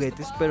los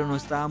juguetes, pero no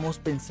estábamos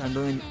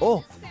pensando en,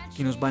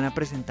 que nos van a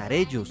presentar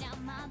ellos.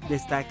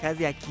 Destaca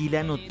de aquí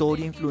la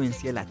notoria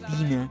influencia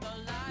latina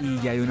y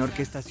ya hay una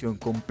orquestación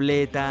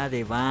completa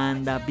de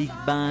banda, big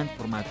band,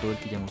 formato del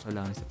que ya hemos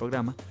hablado en este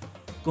programa,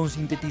 con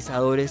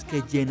sintetizadores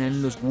que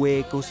llenan los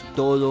huecos y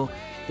todo.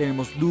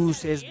 Tenemos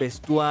luces,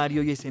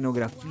 vestuario y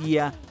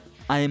escenografía.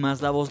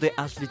 Además, la voz de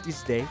Ashley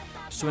Tisdale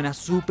suena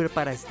súper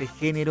para este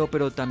género,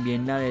 pero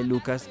también la de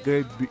Lucas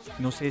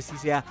no sé si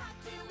sea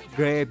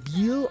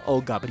Gabriel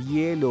o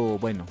Gabriel o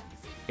bueno,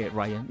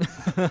 Ryan,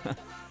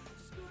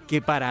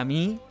 que para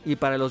mí y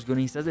para los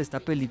guionistas de esta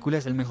película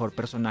es el mejor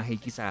personaje y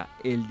quizá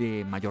el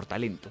de mayor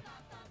talento.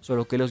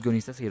 Solo que los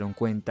guionistas se dieron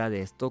cuenta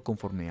de esto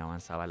conforme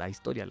avanzaba la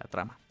historia, la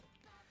trama.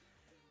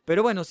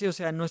 Pero bueno, sí, o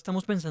sea, no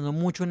estamos pensando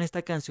mucho en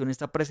esta canción,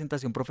 esta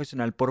presentación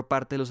profesional por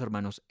parte de los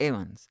hermanos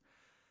Evans,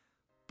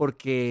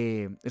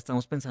 porque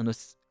estamos pensando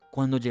es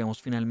cuando llegamos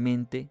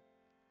finalmente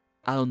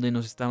a donde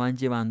nos estaban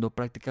llevando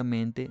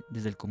prácticamente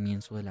desde el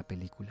comienzo de la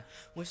película.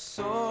 We're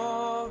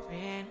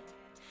soaring,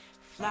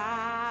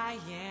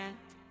 flying.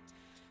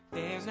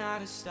 There's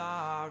not a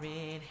star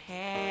in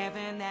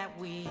heaven that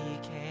we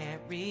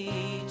can't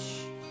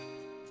reach.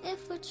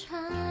 If we're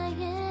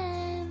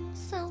trying,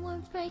 so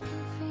we're breaking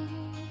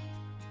free.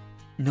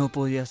 No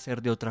podía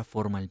ser de otra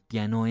forma. El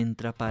piano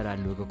entra para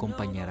luego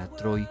acompañar a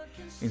Troy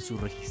en su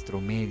registro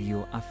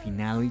medio,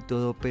 afinado y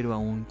todo, pero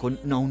aún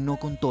no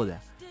con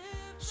toda.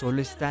 Solo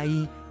está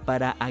ahí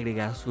para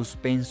agregar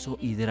suspenso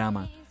y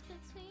drama,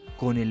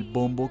 con el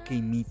bombo que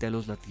imita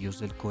los latidos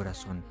del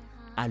corazón,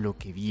 a lo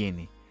que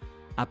viene.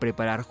 A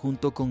preparar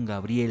junto con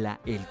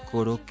Gabriela el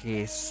coro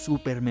que es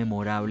súper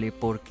memorable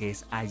porque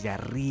es allá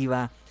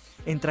arriba,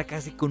 entra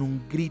casi con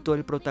un grito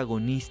del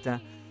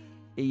protagonista.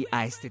 Y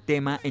a este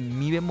tema en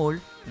mi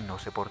bemol, no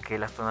sé por qué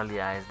las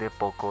tonalidades de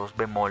pocos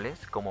bemoles,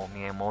 como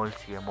mi bemol,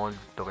 si bemol,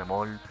 do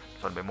bemol,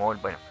 sol bemol,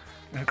 bueno,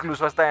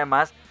 incluso hasta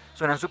además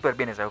suenan súper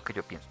bien, es algo que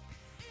yo pienso.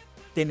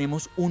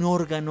 Tenemos un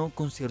órgano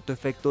con cierto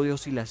efecto de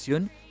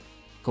oscilación,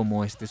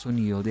 como este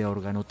sonido de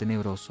órgano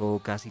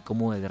tenebroso, casi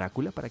como de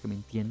Drácula, para que me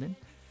entiendan.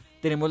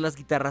 Tenemos las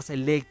guitarras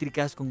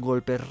eléctricas con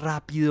golpes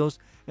rápidos,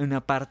 en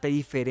la parte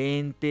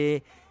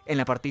diferente,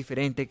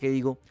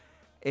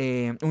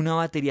 una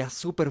batería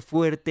súper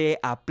fuerte,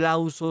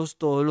 aplausos,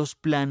 todos los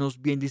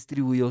planos bien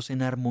distribuidos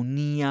en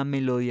armonía,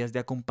 melodías de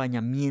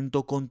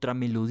acompañamiento,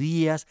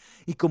 contramelodías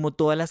y como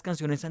todas las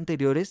canciones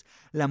anteriores,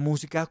 la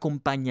música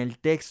acompaña el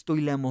texto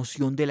y la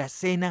emoción de la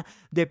escena,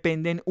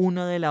 dependen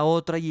una de la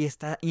otra y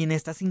en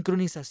esta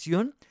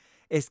sincronización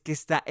es que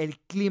está el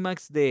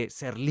clímax de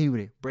Ser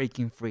Libre,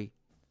 Breaking Free.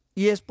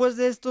 Y después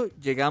de esto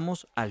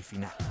llegamos al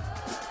final.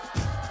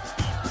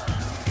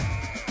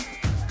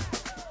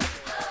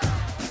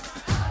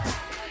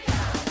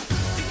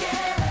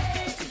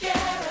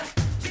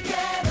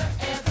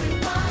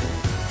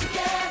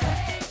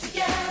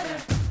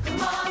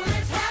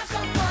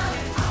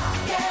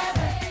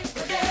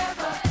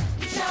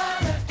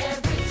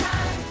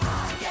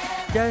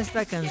 Ya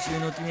esta canción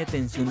no tiene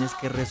tensiones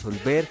que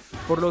resolver,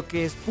 por lo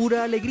que es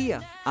pura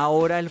alegría.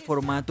 Ahora el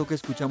formato que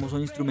escuchamos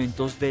son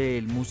instrumentos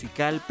del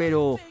musical,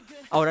 pero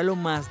ahora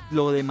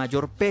lo de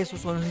mayor peso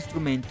son los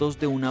instrumentos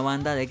de una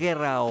banda de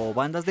guerra o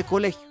bandas de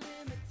colegio,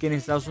 que en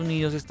Estados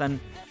Unidos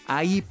están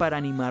ahí para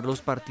animar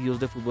los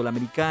partidos de fútbol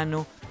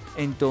americano.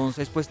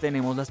 Entonces pues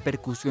tenemos las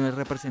percusiones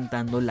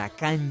representando la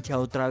cancha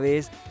otra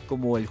vez,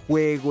 como el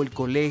juego, el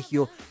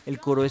colegio,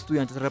 el coro de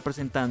estudiantes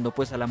representando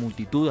pues a la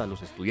multitud, a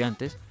los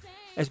estudiantes.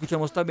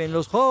 Escuchamos también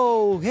los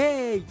ho,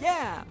 hey,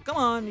 yeah, come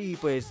on, y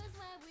pues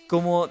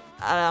como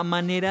a la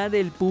manera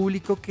del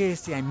público que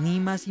se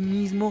anima a sí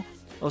mismo,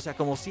 o sea,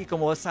 como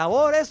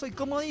sabor eso y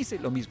como dice,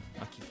 lo mismo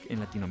aquí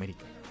en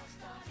Latinoamérica.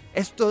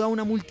 Es toda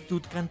una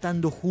multitud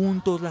cantando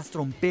juntos, las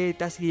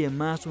trompetas y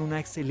demás son una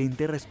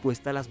excelente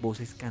respuesta a las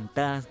voces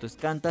cantadas. Entonces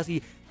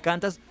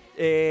cantas,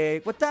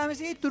 what time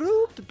is it?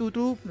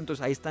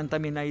 Entonces ahí están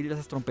también ahí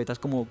las trompetas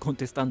como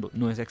contestando.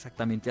 No es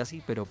exactamente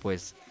así, pero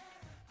pues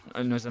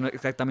no son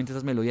exactamente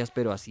esas melodías,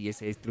 pero así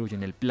se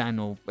distribuyen el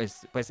plano,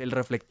 pues el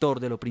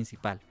reflector de lo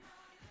principal.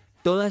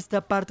 Toda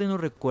esta parte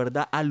nos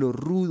recuerda a lo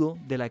rudo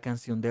de la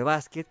canción de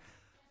Basket,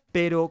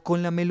 pero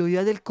con la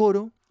melodía del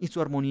coro y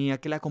su armonía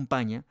que la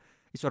acompaña,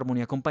 y su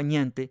armonía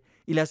acompañante,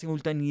 y la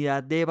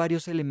simultaneidad de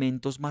varios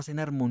elementos más en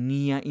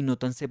armonía y no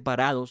tan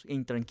separados e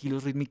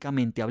intranquilos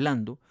rítmicamente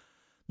hablando,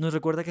 nos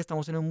recuerda que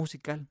estamos en un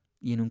musical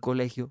y en un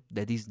colegio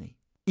de Disney.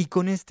 Y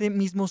con este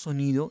mismo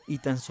sonido y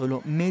tan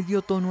solo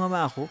medio tono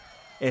abajo,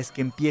 es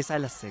que empieza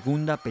la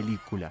segunda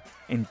película.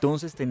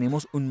 Entonces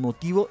tenemos un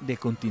motivo de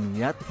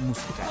continuidad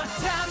musical.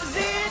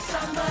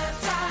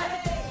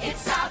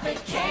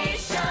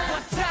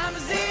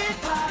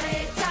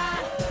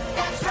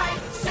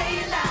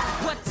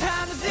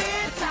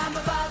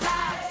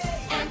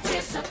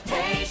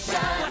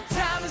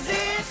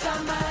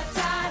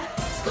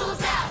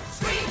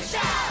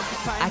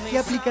 Aquí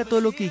aplica todo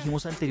lo que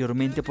dijimos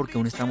anteriormente porque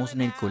aún estamos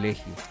en el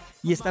colegio.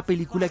 Y esta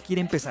película quiere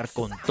empezar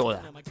con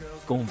toda,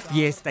 con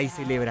fiesta y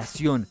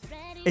celebración.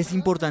 Es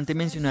importante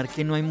mencionar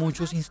que no hay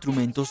muchos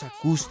instrumentos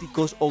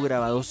acústicos o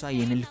grabados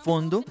ahí en el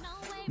fondo,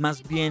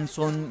 más bien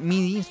son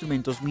MIDI,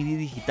 instrumentos MIDI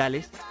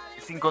digitales,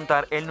 sin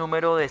contar el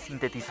número de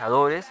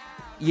sintetizadores,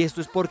 y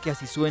esto es porque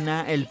así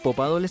suena el pop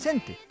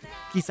adolescente.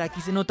 Quizá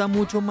aquí se nota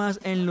mucho más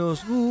en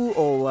los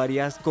o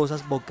varias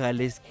cosas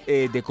vocales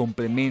de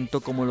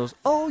complemento como los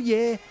oh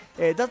yeah,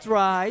 that's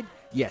right,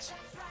 yes.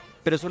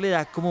 Pero eso le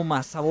da como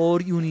más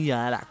sabor y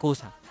unidad a la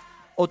cosa.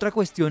 Otra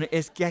cuestión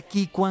es que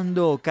aquí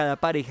cuando cada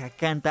pareja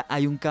canta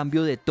hay un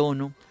cambio de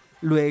tono,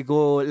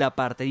 luego la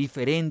parte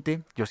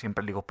diferente, yo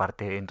siempre digo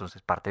parte,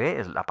 entonces parte B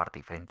es la parte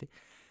diferente,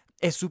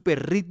 es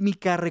súper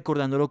rítmica,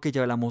 recordando lo que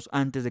ya hablamos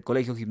antes de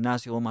colegio,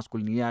 gimnasio,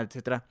 masculinidad,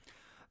 etc.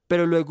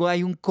 Pero luego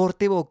hay un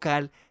corte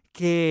vocal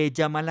que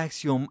llama la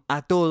acción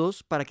a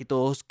todos para que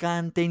todos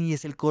canten y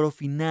es el coro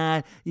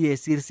final y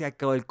decir se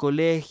acabó el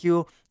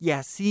colegio y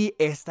así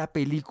esta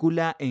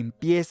película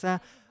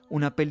empieza.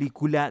 Una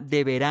película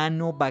de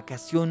verano,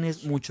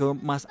 vacaciones, mucho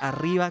más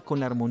arriba, con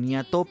la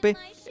armonía a tope.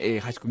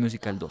 High School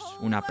Musical 2,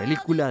 una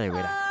película de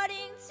verano.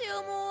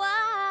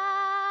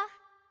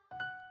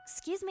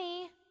 Excuse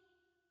me.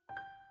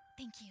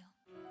 Thank you.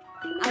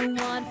 I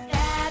want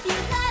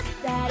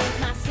fabulous, that is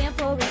my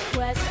simple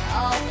request.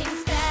 All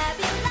things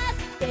fabulous,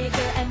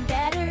 bigger and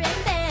better in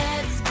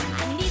this.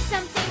 I need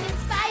something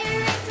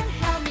inspiring to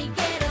help me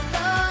get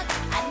along.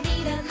 I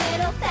need a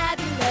little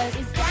fabulous,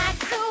 is that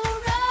so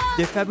wrong?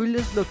 The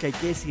Fabulous, lo que hay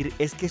que decir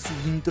es que su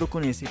intro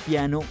con ese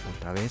piano,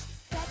 otra vez,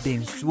 de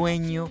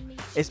ensueño,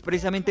 es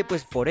precisamente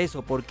pues por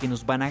eso, porque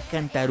nos van a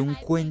cantar un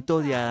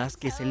cuento de hadas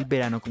que es el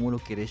verano como lo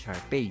quiere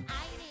Sharpay.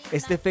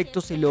 Este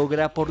efecto se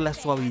logra por la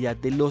suavidad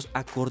de los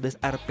acordes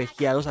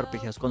arpegiados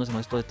cuando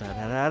hacemos esto de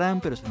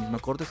tarararán, pero es el mismo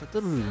acorde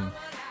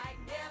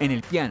en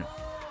el piano.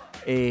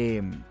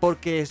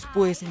 Porque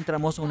después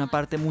entramos a una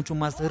parte mucho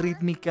más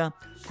rítmica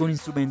con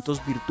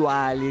instrumentos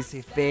virtuales,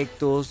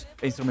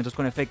 instrumentos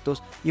con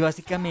efectos y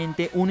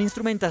básicamente una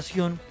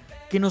instrumentación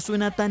que no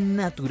suena tan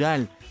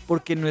natural,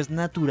 porque no es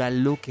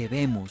natural lo que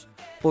vemos,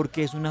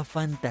 porque es una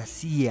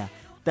fantasía.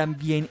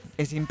 También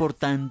es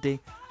importante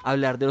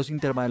hablar de los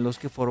intervalos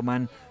que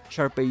forman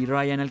Sharpay y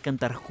Ryan al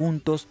cantar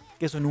juntos,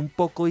 que son un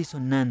poco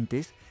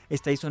disonantes.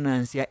 Esta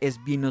disonancia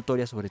es bien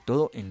notoria sobre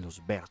todo en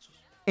los versos.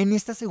 En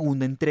esta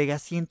segunda entrega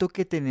siento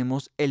que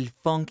tenemos el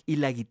funk y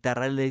la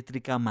guitarra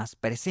eléctrica más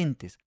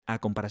presentes, a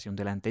comparación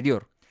de la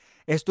anterior.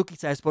 Esto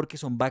quizás es porque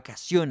son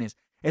vacaciones.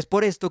 Es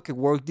por esto que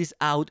Work This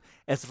Out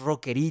es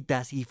rockerita,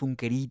 así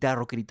funkerita,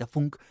 rockerita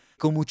funk,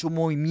 con mucho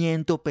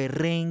movimiento,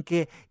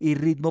 perrenque y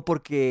ritmo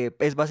porque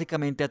es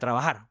básicamente a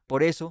trabajar.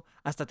 Por eso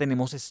hasta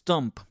tenemos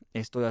stomp,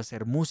 esto de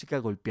hacer música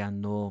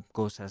golpeando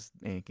cosas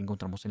que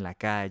encontramos en la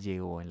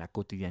calle o en la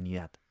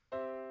cotidianidad.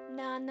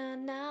 Na na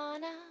na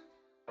na,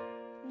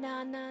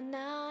 na na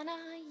na na,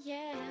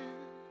 yeah.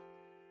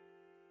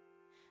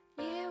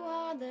 You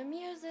are the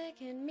music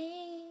in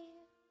me.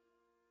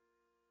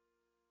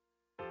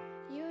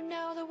 You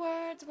know the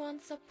words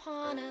once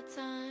upon a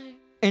time.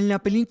 En la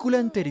película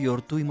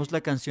anterior tuvimos la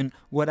canción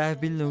What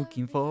I've Been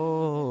Looking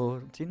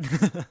For, ¿sí?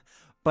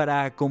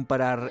 Para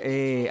comparar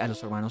a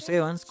los hermanos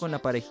Evans con la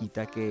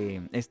parejita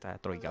que está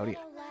Troy Gabriel.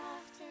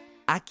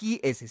 Aquí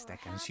es esta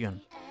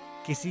canción,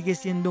 que sigue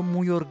siendo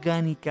muy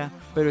orgánica,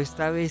 pero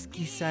esta vez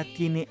quizá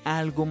tiene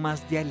algo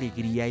más de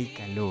alegría y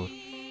calor.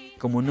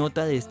 Como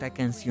nota de esta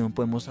canción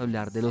podemos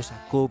hablar de los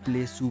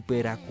acoples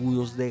súper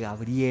agudos de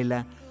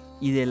Gabriela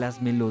y de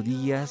las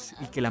melodías,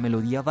 y que la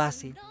melodía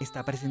base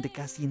está presente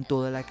casi en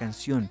toda la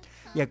canción,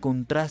 y a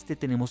contraste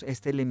tenemos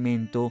este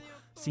elemento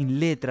sin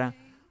letra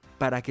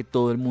para que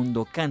todo el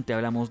mundo cante.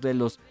 Hablamos de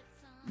los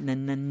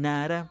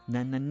nananara,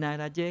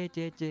 yeah,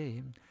 yeah,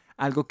 yeah.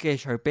 Algo que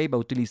Sharpay va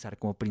a utilizar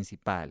como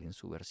principal en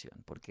su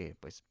versión, porque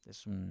pues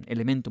es un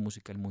elemento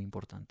musical muy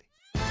importante.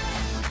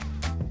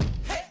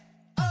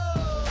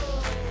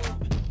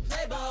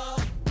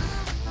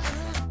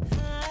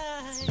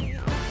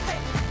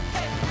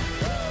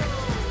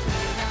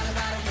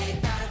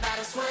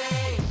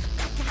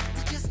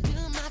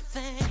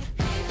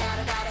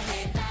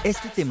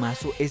 Este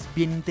temazo es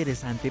bien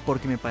interesante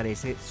porque me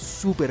parece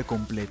súper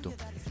completo.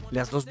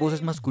 Las dos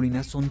voces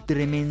masculinas son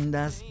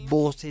tremendas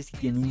voces y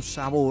tienen un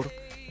sabor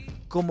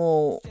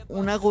como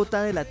una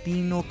gota de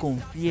latino con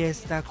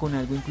fiesta, con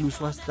algo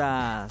incluso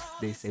hasta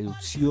de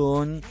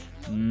seducción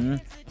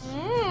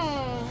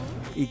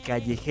y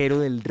callejero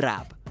del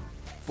rap.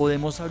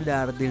 Podemos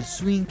hablar del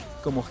swing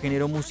como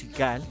género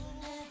musical,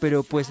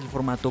 pero pues el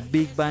formato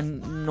Big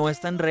Band no es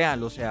tan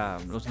real, o sea,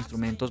 los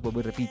instrumentos,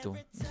 vuelvo y repito,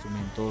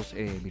 instrumentos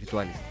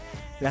virtuales.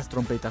 Las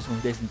trompetas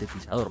son de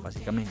sintetizador,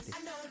 básicamente.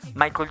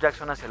 Michael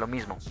Jackson hacía lo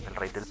mismo, el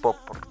rey del pop,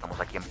 porque estamos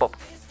aquí en pop.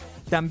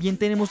 También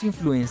tenemos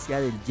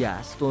influencia del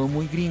jazz, todo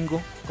muy gringo,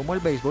 como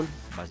el béisbol,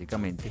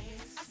 básicamente.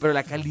 Pero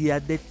la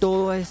calidad de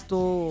todo esto,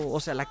 o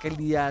sea, la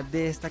calidad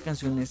de esta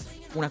canción es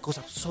una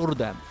cosa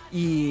absurda.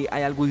 Y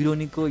hay algo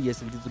irónico y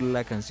es el título de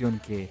la canción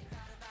que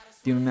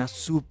tiene una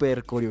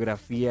super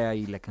coreografía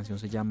y la canción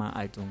se llama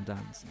I Don't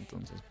Dance.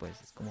 Entonces pues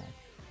es como...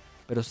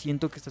 Pero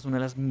siento que esta es una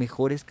de las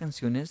mejores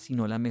canciones, si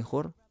no la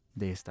mejor,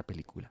 de esta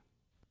película.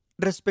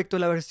 Respecto a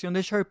la versión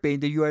de Sharpay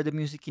de You Are the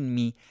Music in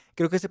Me,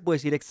 creo que se puede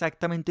decir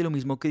exactamente lo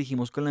mismo que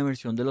dijimos con la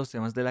versión de los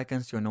temas de la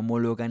canción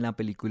homóloga en la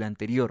película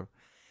anterior.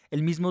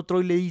 El mismo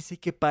Troy le dice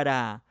que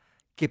para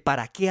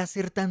qué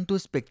hacer tanto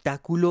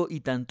espectáculo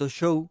y tanto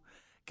show,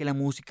 que la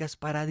música es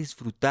para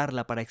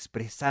disfrutarla, para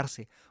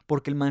expresarse,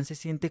 porque el man se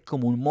siente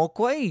como un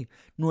moco ahí,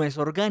 no es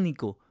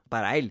orgánico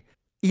para él.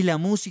 Y la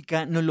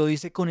música nos lo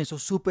dice con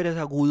esos súper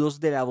agudos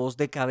de la voz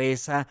de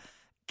cabeza,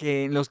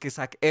 que en los que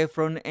Zac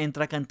Efron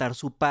entra a cantar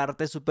su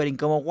parte súper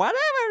incómodo,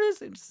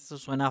 whatever, eso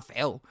suena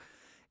feo.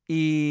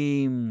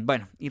 Y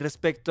bueno, y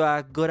respecto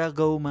a Gotta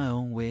Go My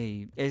Own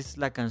Way, es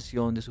la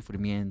canción de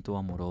sufrimiento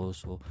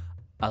amoroso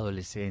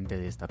adolescente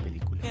de esta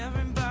película.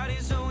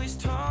 Everybody's always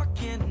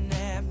talking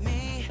at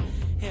me.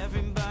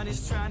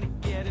 Everybody's trying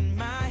to get in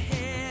my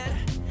head.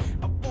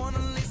 I wanna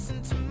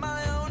listen to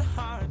my own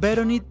heart.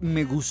 Veronit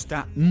me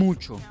gusta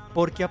mucho,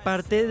 porque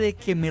aparte de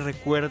que me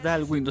recuerda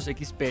al Windows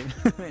XP,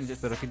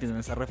 espero que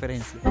entiendan esa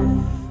referencia,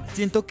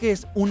 siento que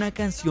es una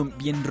canción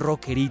bien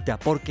rockerita,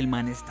 porque el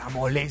man está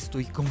molesto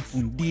y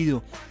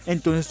confundido,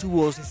 entonces su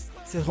voz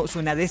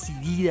suena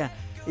decidida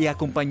y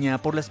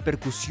acompañada por las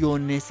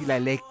percusiones y la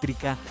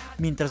eléctrica,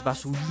 mientras va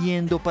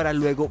subiendo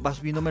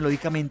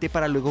melódicamente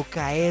para luego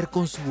caer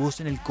con su voz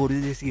en el coro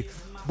y decir,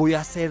 voy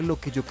a hacer lo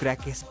que yo crea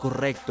que es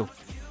correcto.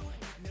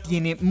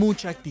 Tiene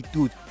mucha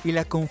actitud y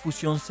la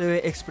confusión se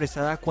ve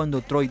expresada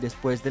cuando Troy,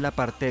 después de la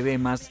parte B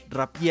más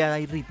rapeada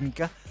y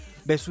rítmica,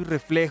 ve su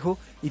reflejo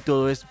y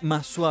todo es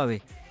más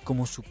suave,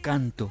 como su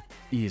canto,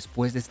 y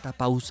después de esta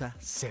pausa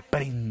se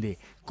prende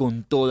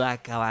con toda,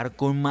 acabar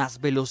con más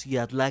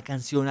velocidad la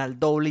canción al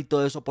doble y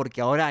todo eso,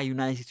 porque ahora hay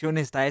una decisión,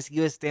 está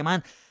decidido, este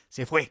man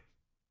se fue.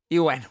 Y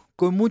bueno,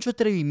 con mucho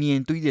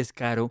atrevimiento y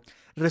descaro,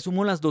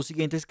 resumo las dos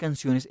siguientes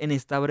canciones en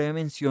esta breve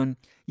mención,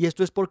 y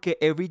esto es porque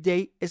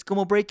Everyday es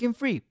como Breaking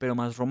Free, pero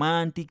más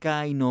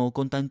romántica y no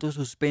con tanto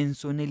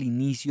suspenso en el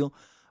inicio,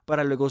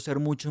 para luego ser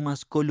mucho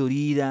más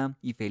colorida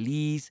y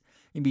feliz,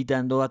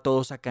 invitando a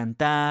todos a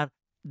cantar,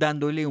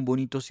 dándole un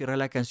bonito cierre a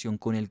la canción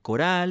con el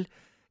coral.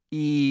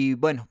 Y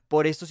bueno,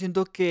 por esto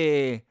siento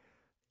que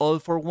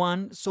All for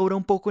One sobra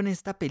un poco en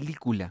esta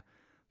película,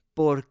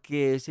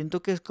 porque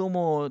siento que es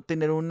como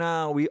tener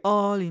una We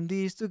All in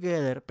This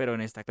Together, pero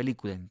en esta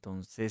película.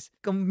 Entonces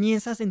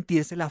comienza a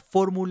sentirse la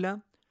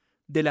fórmula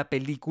de la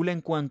película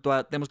en cuanto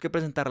a tenemos que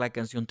presentar la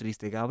canción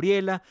triste de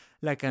Gabriela,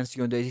 la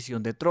canción de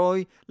decisión de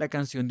Troy, la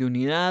canción de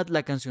unidad,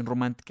 la canción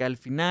romántica al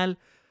final.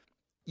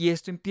 Y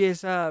esto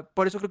empieza,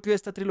 por eso creo que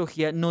esta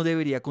trilogía no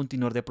debería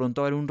continuar. De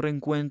pronto haber un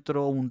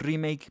reencuentro o un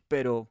remake,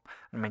 pero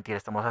mentira,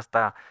 estamos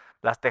hasta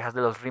las tejas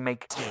de los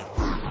remakes.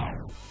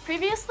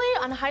 Previously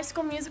on High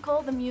School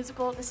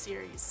Musical, the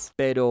series.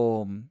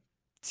 Pero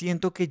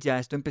siento que ya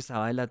esto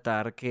empezaba a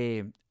delatar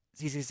que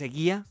si se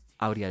seguía,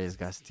 habría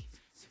desgaste.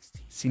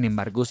 Sin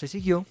embargo, se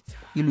siguió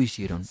y lo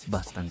hicieron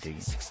bastante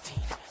bien.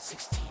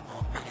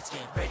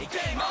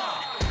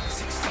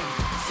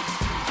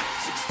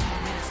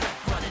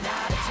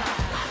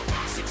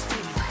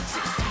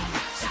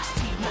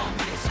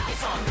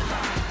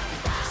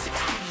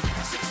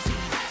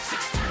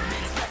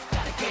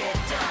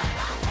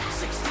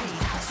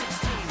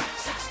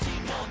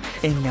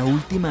 En la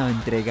última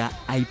entrega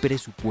hay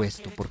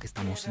presupuesto porque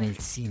estamos en el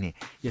cine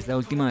y es la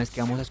última vez que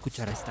vamos a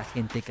escuchar a esta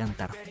gente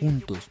cantar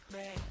juntos.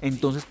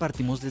 Entonces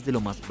partimos desde lo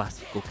más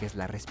básico, que es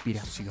la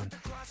respiración,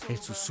 el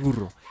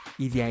susurro,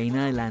 y de ahí en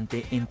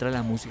adelante entra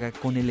la música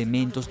con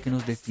elementos que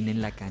nos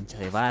definen la cancha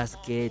de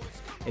básquet,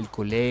 el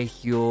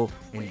colegio,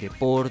 el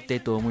deporte,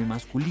 todo muy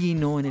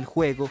masculino en el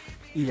juego,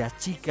 y las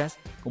chicas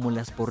como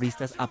las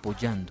porristas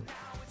apoyando.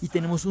 Y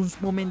tenemos un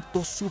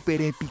momento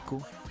súper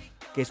épico,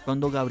 que es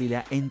cuando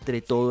Gabriela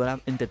entre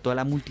toda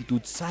la multitud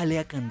sale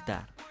a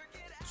cantar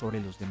sobre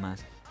los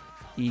demás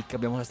y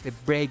cambiamos a este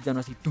breakdown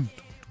así tum,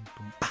 tum, tum,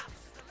 tum, pa,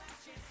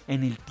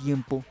 en el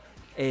tiempo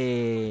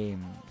que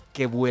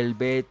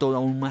vuelve todo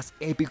aún más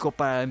épico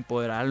para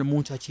empoderar al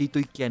muchachito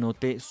y que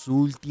anote su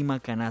última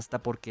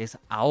canasta porque es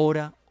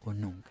ahora o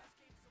nunca.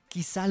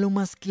 Quizá lo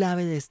más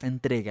clave de esta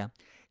entrega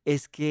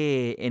es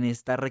que en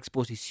esta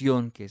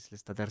reexposición, que es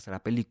esta tercera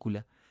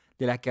película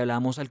de la que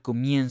hablábamos al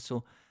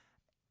comienzo,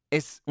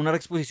 es una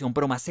reexposición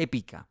pero más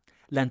épica.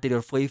 La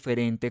anterior fue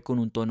diferente, con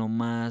un tono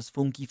más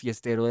funky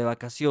fiestero de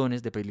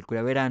vacaciones, de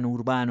película de verano,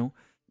 urbano.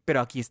 Pero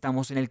aquí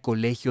estamos en el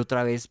colegio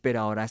otra vez, pero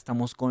ahora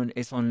estamos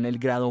son el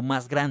grado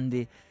más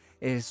grande,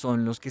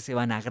 son los que se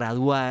van a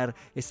graduar,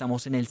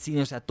 estamos en el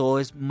cine, o sea, todo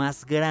es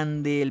más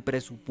grande, el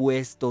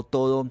presupuesto,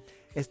 todo.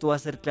 Esto va a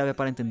ser clave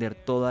para entender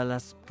todas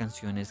las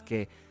canciones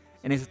que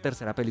en esta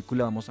tercera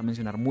película vamos a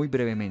mencionar muy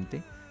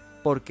brevemente,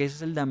 porque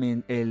ese es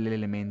el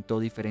elemento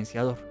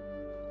diferenciador.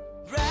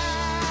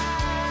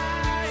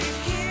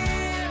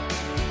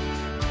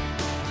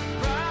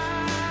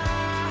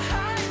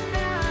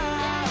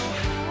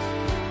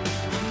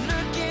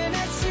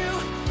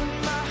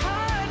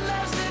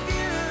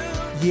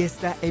 Y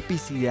esta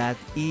epicidad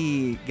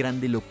y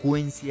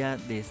grandilocuencia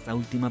de esta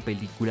última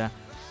película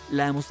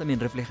la vemos también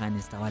reflejada en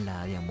esta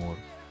balada de amor,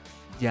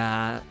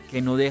 ya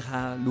que no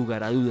deja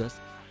lugar a dudas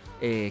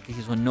que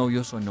si son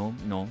novios o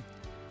no,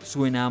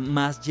 suena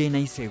más llena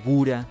y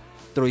segura.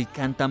 Troy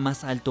canta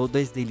más alto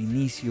desde el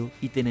inicio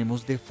y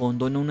tenemos de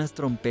fondo no unas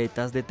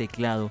trompetas de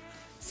teclado,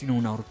 sino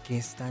una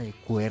orquesta de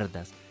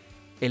cuerdas.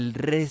 El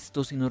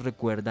resto sí nos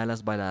recuerda a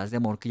las baladas de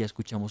amor que ya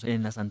escuchamos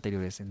en las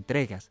anteriores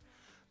entregas.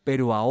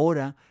 Pero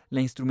ahora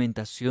la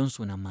instrumentación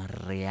suena más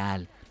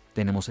real.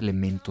 Tenemos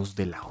elementos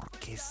de la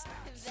orquesta.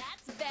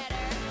 That's better.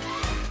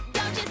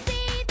 Don't you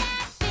see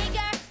that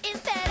bigger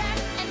is better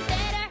and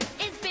better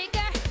is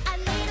bigger? A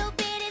little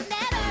bit is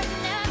never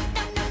enough.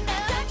 No, no, no.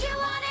 Don't you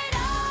want it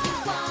all? You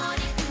want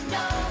it, you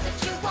know that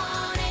you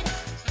want it.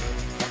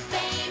 The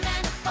fame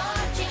and the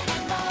fortune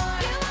and more.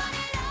 You want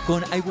it all.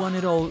 Con I Want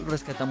It All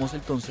rescatamos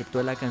el concepto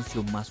de la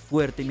canción más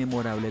fuerte y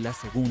memorable, la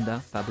segunda,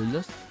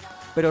 Fabulous,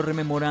 pero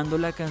rememorando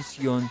la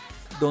canción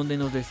donde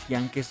nos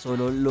decían que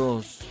solo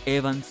los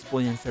Evans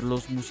podían ser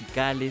los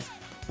musicales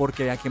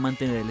porque había que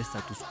mantener el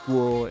status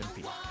quo, en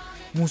fin.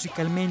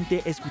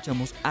 Musicalmente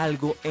escuchamos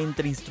algo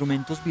entre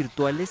instrumentos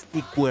virtuales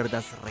y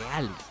cuerdas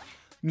reales,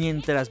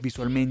 mientras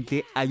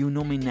visualmente hay un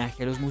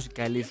homenaje a los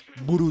musicales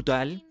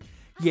brutal,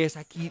 y es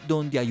aquí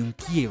donde hay un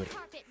quiebre.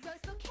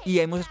 Y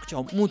hemos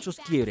escuchado muchos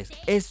quiebres.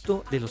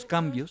 Esto de los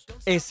cambios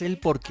es el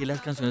por qué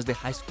las canciones de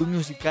High School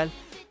Musical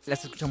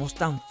las escuchamos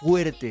tan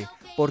fuerte,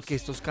 porque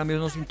estos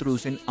cambios nos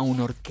introducen a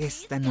una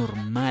orquesta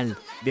normal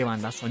de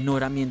banda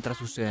sonora mientras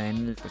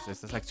suceden pues,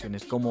 estas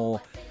acciones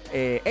como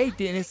hey,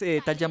 tienes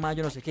tal llamada,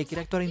 yo no sé qué,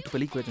 quiere actuar en tu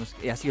película, no sé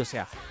qué, así, o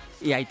sea,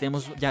 y ahí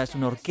tenemos, ya es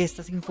una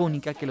orquesta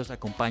sinfónica que los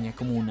acompaña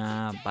como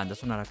una banda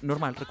sonora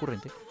normal,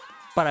 recurrente,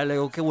 para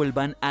luego que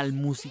vuelvan al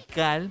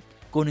musical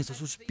con esos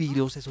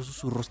suspiros, esos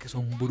susurros que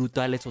son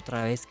brutales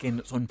otra vez,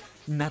 que son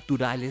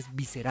naturales,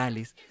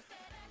 viscerales.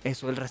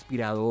 Eso del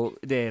respirar,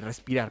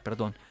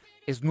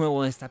 es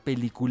nuevo de esta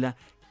película,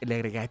 le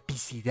agrega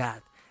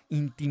epicidad,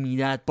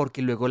 intimidad,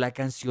 porque luego la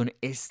canción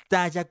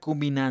estalla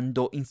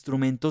combinando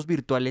instrumentos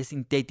virtuales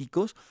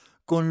sintéticos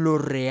con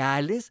los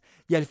reales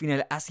y al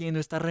final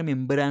haciendo esta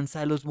remembranza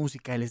a los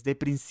musicales de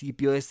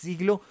principio de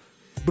siglo,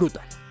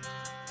 brutal.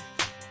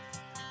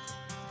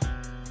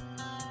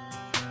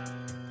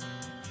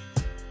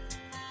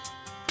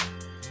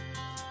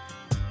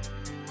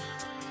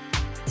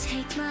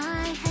 Take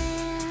my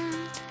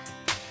hand,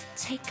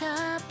 take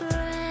a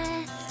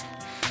breath,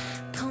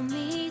 pull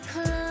me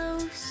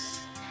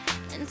close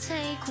and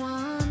take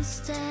one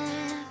step.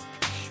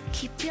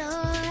 Keep your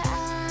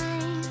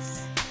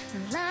eyes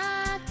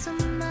locked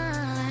on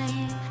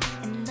mine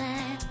and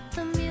let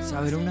the music.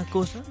 ¿Saber una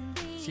cosa?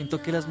 Siento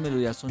que las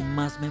melodías son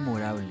más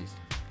memorables.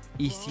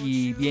 Y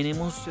si bien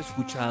hemos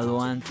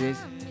escuchado antes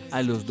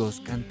a los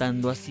dos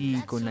cantando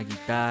así, con la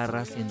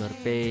guitarra, haciendo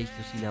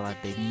arpegios y la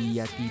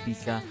batería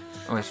típica,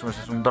 eso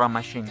es un drum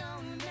machine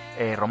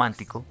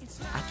romántico.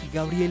 Aquí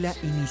Gabriela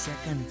inicia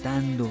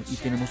cantando y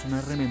tenemos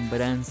una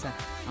remembranza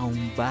a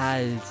un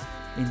vals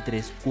en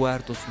 3/4, 1,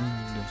 2,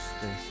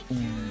 3,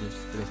 1, 2,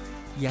 3,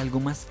 y algo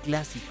más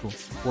clásico.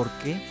 ¿Por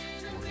qué?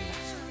 Por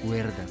las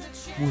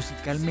cuerdas.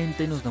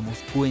 Musicalmente nos damos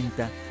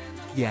cuenta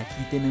que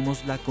aquí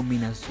tenemos la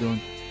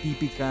combinación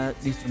típica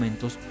de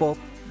instrumentos pop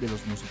de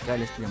los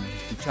musicales que ya hemos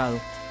escuchado,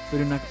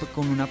 pero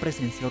con una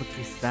presencia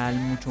orquestal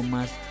mucho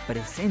más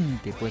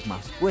presente, pues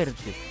más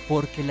fuerte,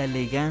 porque la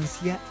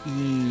elegancia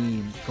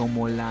y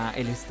como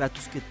el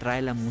estatus que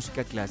trae la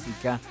música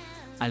clásica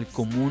al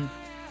común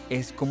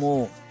es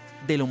como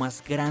de lo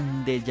más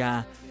grande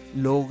ya,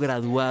 lo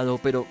graduado,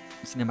 pero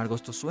sin embargo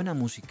esto suena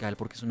musical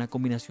porque es una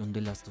combinación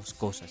de las dos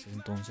cosas.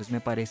 Entonces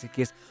me parece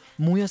que es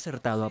muy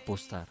acertado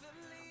apostar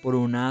por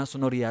una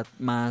sonoridad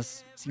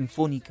más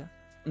sinfónica,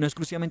 no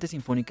exclusivamente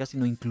sinfónica,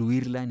 sino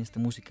incluirla en este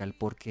musical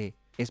porque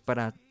es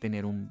para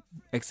tener un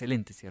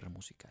excelente cierre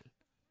musical.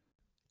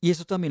 Y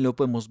eso también lo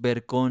podemos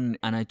ver con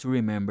A Night to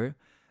Remember,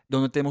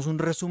 donde tenemos un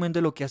resumen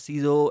de lo que ha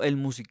sido el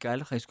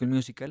musical, High School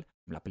Musical,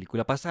 la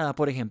película pasada,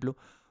 por ejemplo,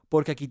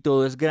 porque aquí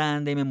todo es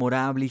grande,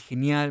 memorable y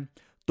genial.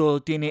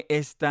 Todo tiene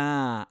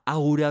esta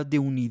aura de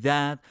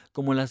unidad,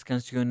 como las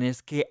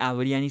canciones que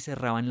abrían y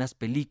cerraban las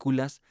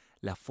películas,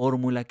 la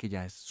fórmula que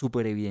ya es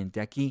súper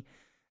evidente aquí.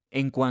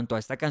 En cuanto a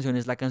esta canción,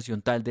 es la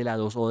canción tal de la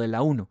 2 o de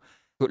la 1.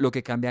 Lo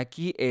que cambia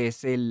aquí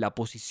es la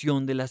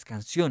posición de las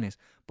canciones,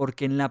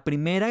 porque en la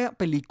primera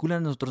película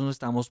nosotros nos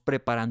estamos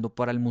preparando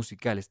para el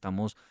musical,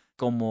 estamos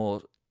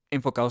como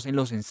enfocados en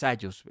los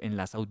ensayos, en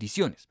las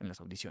audiciones.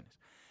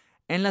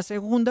 En la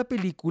segunda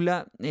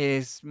película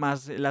es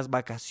más las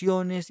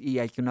vacaciones y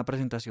hay que una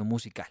presentación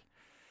musical.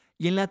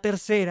 Y en la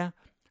tercera,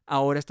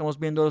 ahora estamos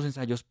viendo los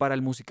ensayos para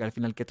el musical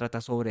final que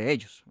trata sobre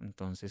ellos.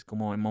 Entonces,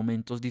 como en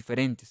momentos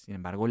diferentes. Sin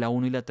embargo, la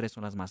 1 y la 3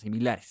 son las más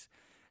similares.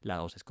 La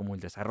 2 es como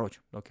el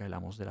desarrollo, lo que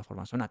hablamos de la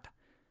forma sonata.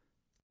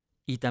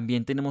 Y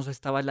también tenemos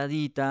esta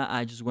baladita,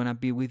 I Just Wanna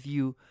Be With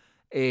You,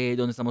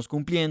 donde estamos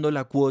cumpliendo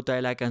la cuota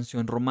de la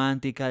canción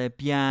romántica de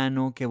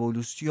piano que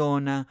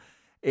evoluciona,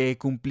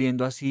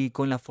 cumpliendo así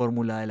con la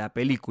fórmula de la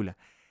película.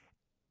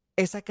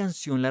 Esa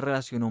canción la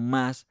relaciono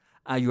más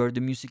a You Are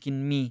The Music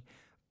In Me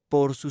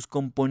por sus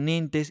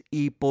componentes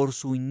y por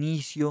su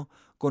inicio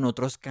con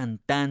otros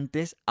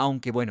cantantes,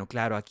 aunque bueno,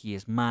 claro, aquí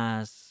es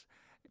más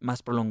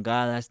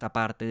prolongada esta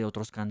parte de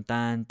otros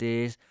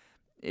cantantes,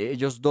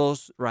 ellos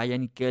dos,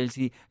 Ryan y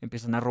Kelsey,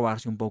 empiezan a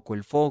robarse un poco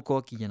el foco,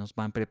 aquí ya nos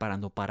van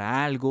preparando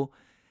para algo,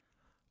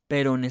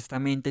 pero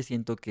honestamente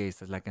siento que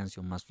esta es la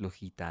canción más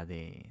flojita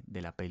de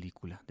la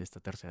película, de esta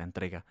tercera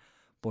entrega,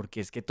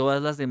 porque es que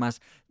todas las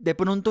demás, de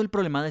pronto el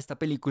problema de esta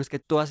película es que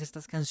todas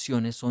estas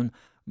canciones son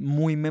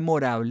muy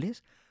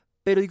memorables,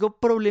 pero digo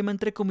problema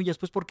entre comillas,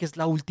 pues porque es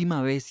la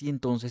última vez y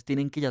entonces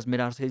tienen que ya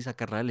esmerarse y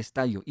sacarla del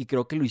estadio, y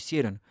creo que lo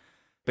hicieron.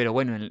 Pero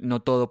bueno,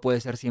 no todo puede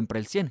ser siempre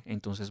el 100,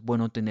 entonces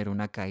bueno tener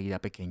una caída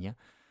pequeña.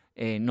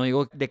 No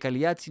digo de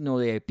calidad, sino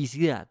de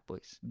epicidad,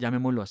 pues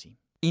llamémoslo así.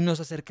 Y nos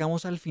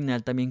acercamos al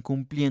final también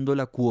cumpliendo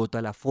la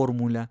cuota, la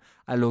fórmula,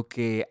 a algo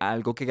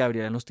que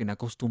Gabriela nos tiene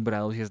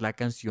acostumbrados y es la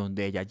canción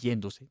de ella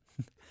yéndose.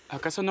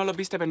 ¿Acaso no lo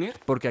viste venir?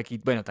 Porque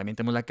aquí, bueno, también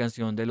tenemos la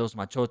canción de los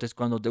machotes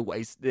cuando The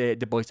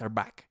Boys Are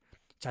Back.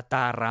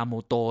 Chatarra,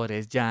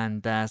 motores,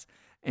 llantas.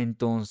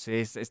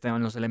 Entonces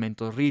estaban los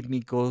elementos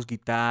rítmicos,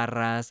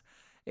 guitarras.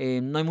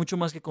 No hay mucho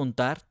más que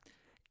contar.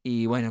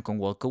 Y bueno, con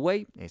Walk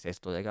Away es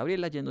esto de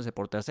Gabriela yéndose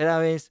por tercera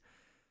vez.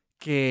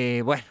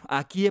 Que bueno,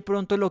 aquí de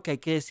pronto lo que hay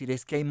que decir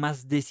es que hay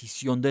más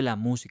decisión de la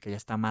música. Ya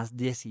está más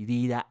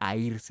decidida a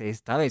irse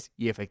esta vez.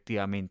 Y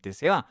efectivamente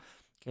se va.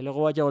 Que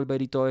luego vaya a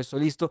volver y todo eso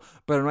listo.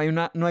 Pero no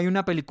hay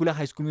una película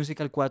High School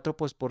Musical 4,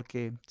 pues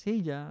porque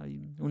sí, ya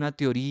hay una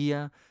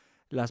teoría.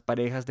 Las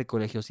parejas de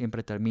colegio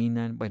siempre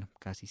terminan. Bueno,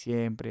 casi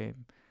siempre.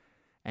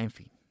 En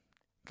fin.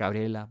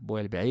 Gabriela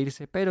vuelve a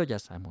irse, pero ya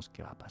sabemos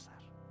qué va a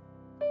pasar.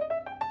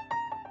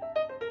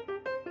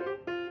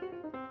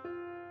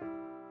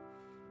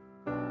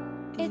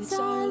 It's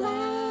our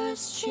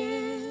last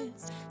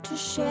chance to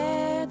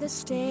share the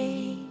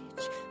stage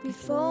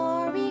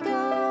before we go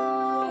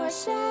our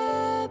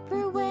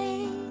separate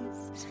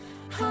ways.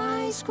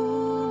 High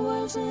school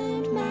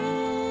wasn't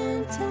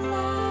meant to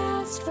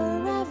last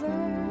forever.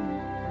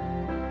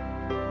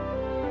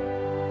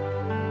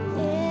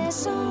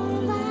 It's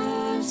our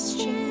last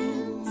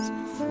chance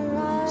for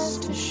us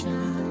to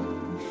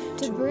shine,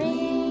 to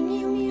bring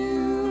you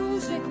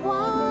music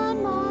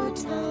one more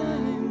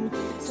time.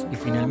 Y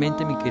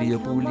finalmente, mi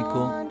querido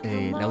público,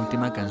 la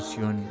última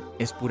canción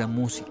es pura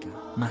música,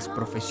 más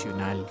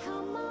profesional.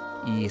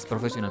 Y es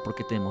profesional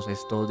porque tenemos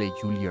esto de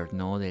Juilliard,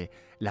 ¿no? De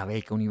la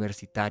beca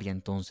universitaria.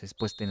 Entonces,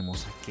 pues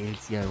tenemos a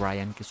Kelsey y a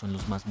Ryan, que son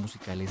los más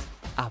musicales,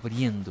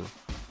 abriendo,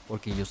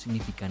 porque ellos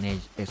significan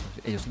ellos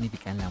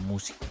significan la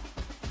música.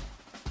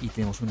 Y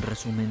tenemos un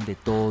resumen de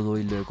todo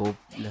y luego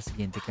la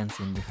siguiente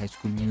canción de High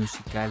School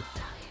Musical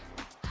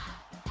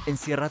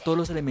encierra todos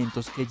los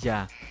elementos que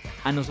ya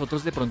a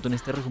nosotros de pronto en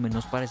este resumen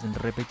nos parecen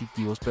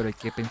repetitivos, pero hay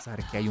que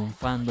pensar que hay un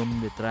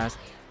fandom detrás.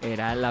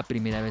 Era la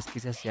primera vez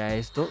que se hacía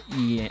esto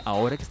y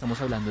ahora que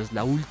estamos hablando es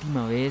la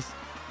última vez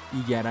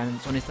y ya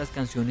son estas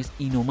canciones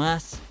y no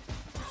más.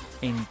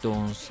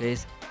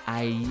 Entonces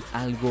hay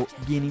algo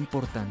bien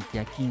importante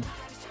aquí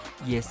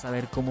y es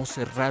saber cómo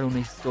cerrar una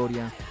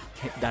historia,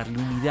 darle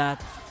unidad.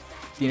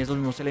 Tienes los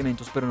mismos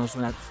elementos pero no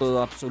suena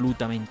todo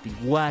absolutamente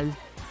igual.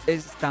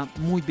 Está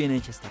muy bien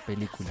hecha esta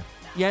película.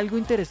 Y algo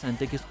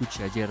interesante que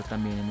escuché ayer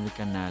también en el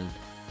canal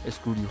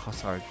Screw You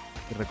Hazard,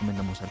 que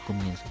recomendamos al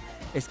comienzo,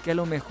 es que a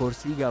lo mejor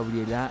si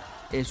Gabriela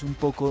es un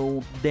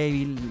poco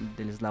débil,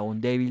 del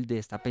eslabón débil de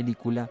esta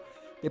película,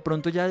 de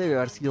pronto ya debe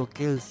haber sido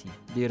Kelsey.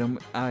 Debieron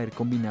haber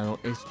combinado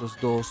estos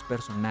dos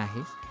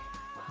personajes,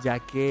 ya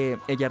que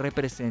ella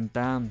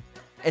representa,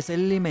 es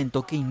el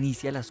elemento que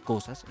inicia las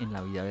cosas en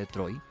la vida de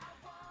Troy.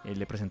 Él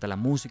le presenta la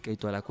música y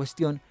toda la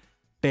cuestión.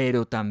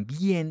 Pero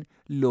también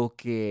lo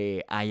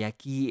que hay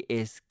aquí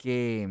es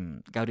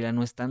que Gabriela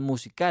no es tan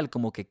musical,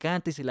 como que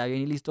canta y se la ve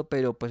bien y listo,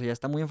 pero pues ella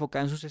está muy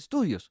enfocada en sus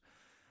estudios.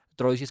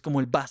 Troy sí es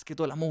como el básquet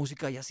o la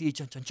música y así,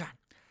 chan, chan, chan.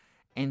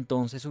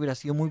 Entonces hubiera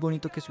sido muy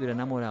bonito que se hubiera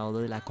enamorado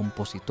de la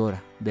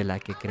compositora, de la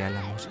que crea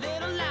la música.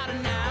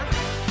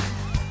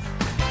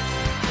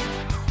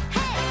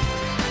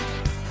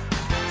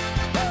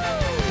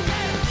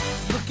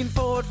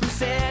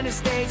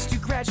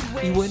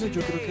 Y bueno,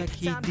 yo creo que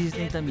aquí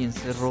Disney también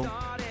cerró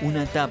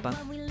una etapa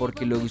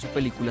porque luego hizo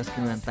películas que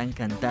no eran tan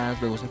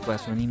cantadas, luego se fue a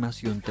su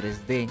animación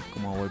 3D,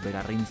 como a volver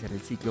a reiniciar el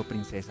ciclo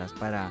princesas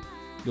para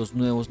los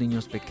nuevos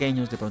niños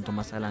pequeños. De pronto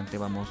más adelante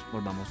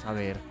volvamos a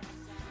ver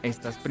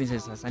estas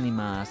princesas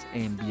animadas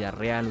en vida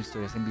real o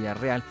historias en vida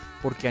real,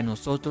 porque a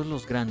nosotros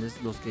los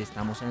grandes, los que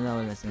estamos en la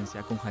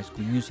adolescencia con High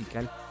School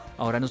Musical,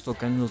 ahora nos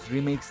tocan los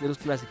remakes de los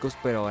clásicos,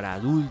 pero ahora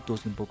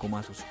adultos y un poco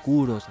más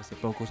oscuros. Hace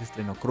poco se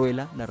estrenó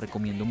Cruella, la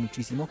recomiendo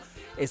muchísimo.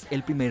 Es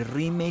el primer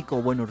remake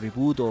o bueno,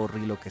 reboot o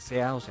lo que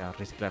sea, o sea,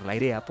 reciclar la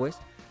idea pues,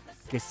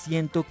 que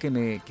siento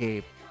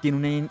que tiene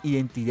una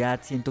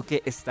identidad, siento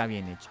que está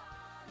bien hecha.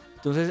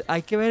 Entonces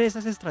hay que ver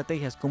esas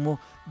estrategias, como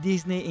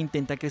Disney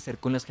intenta crecer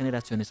con las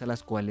generaciones a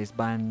las cuales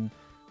van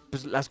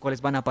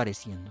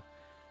apareciendo.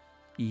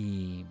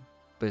 Y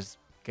pues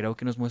creo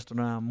que nos muestra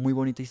una muy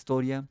bonita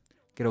historia.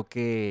 Creo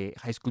que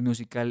High School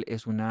Musical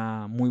es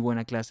una muy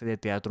buena clase de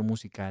teatro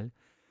musical.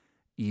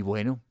 Y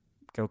bueno,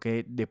 creo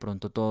que de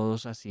pronto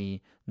todos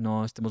así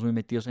no estemos muy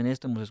metidos en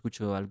esto. Hemos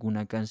escuchado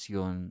alguna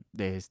canción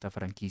de esta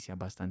franquicia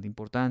bastante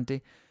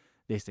importante,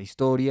 de esta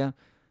historia.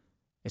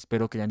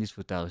 Espero que hayan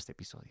disfrutado este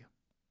episodio.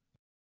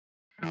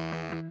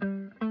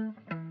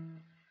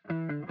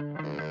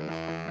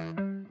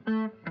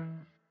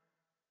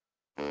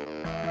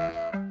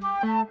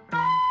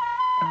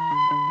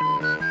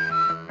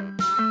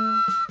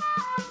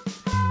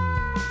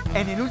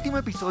 En el último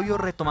episodio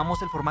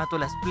retomamos el formato de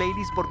las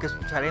playlists porque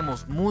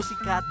escucharemos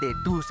música de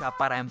Tusa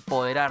para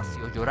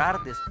empoderarse o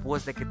llorar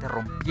después de que te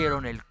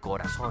rompieron el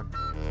corazón.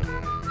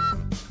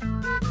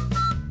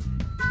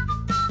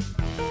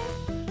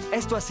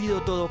 Esto ha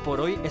sido todo por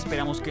hoy,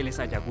 esperamos que les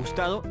haya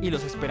gustado y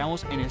los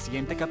esperamos en el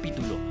siguiente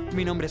capítulo.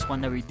 Mi nombre es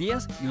Juan David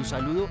Díaz y un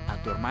saludo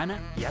a tu hermana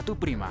y a tu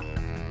prima.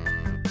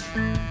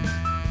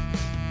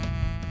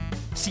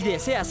 Si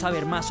deseas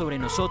saber más sobre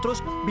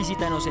nosotros,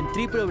 visítanos en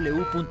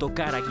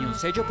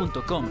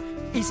www.cara-sello.com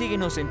y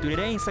síguenos en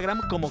Twitter e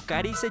Instagram como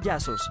Cara y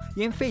Sellazos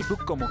y en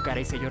Facebook como Cara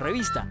y Sello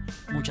Revista.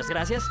 Muchas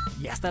gracias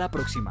y hasta la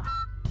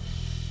próxima.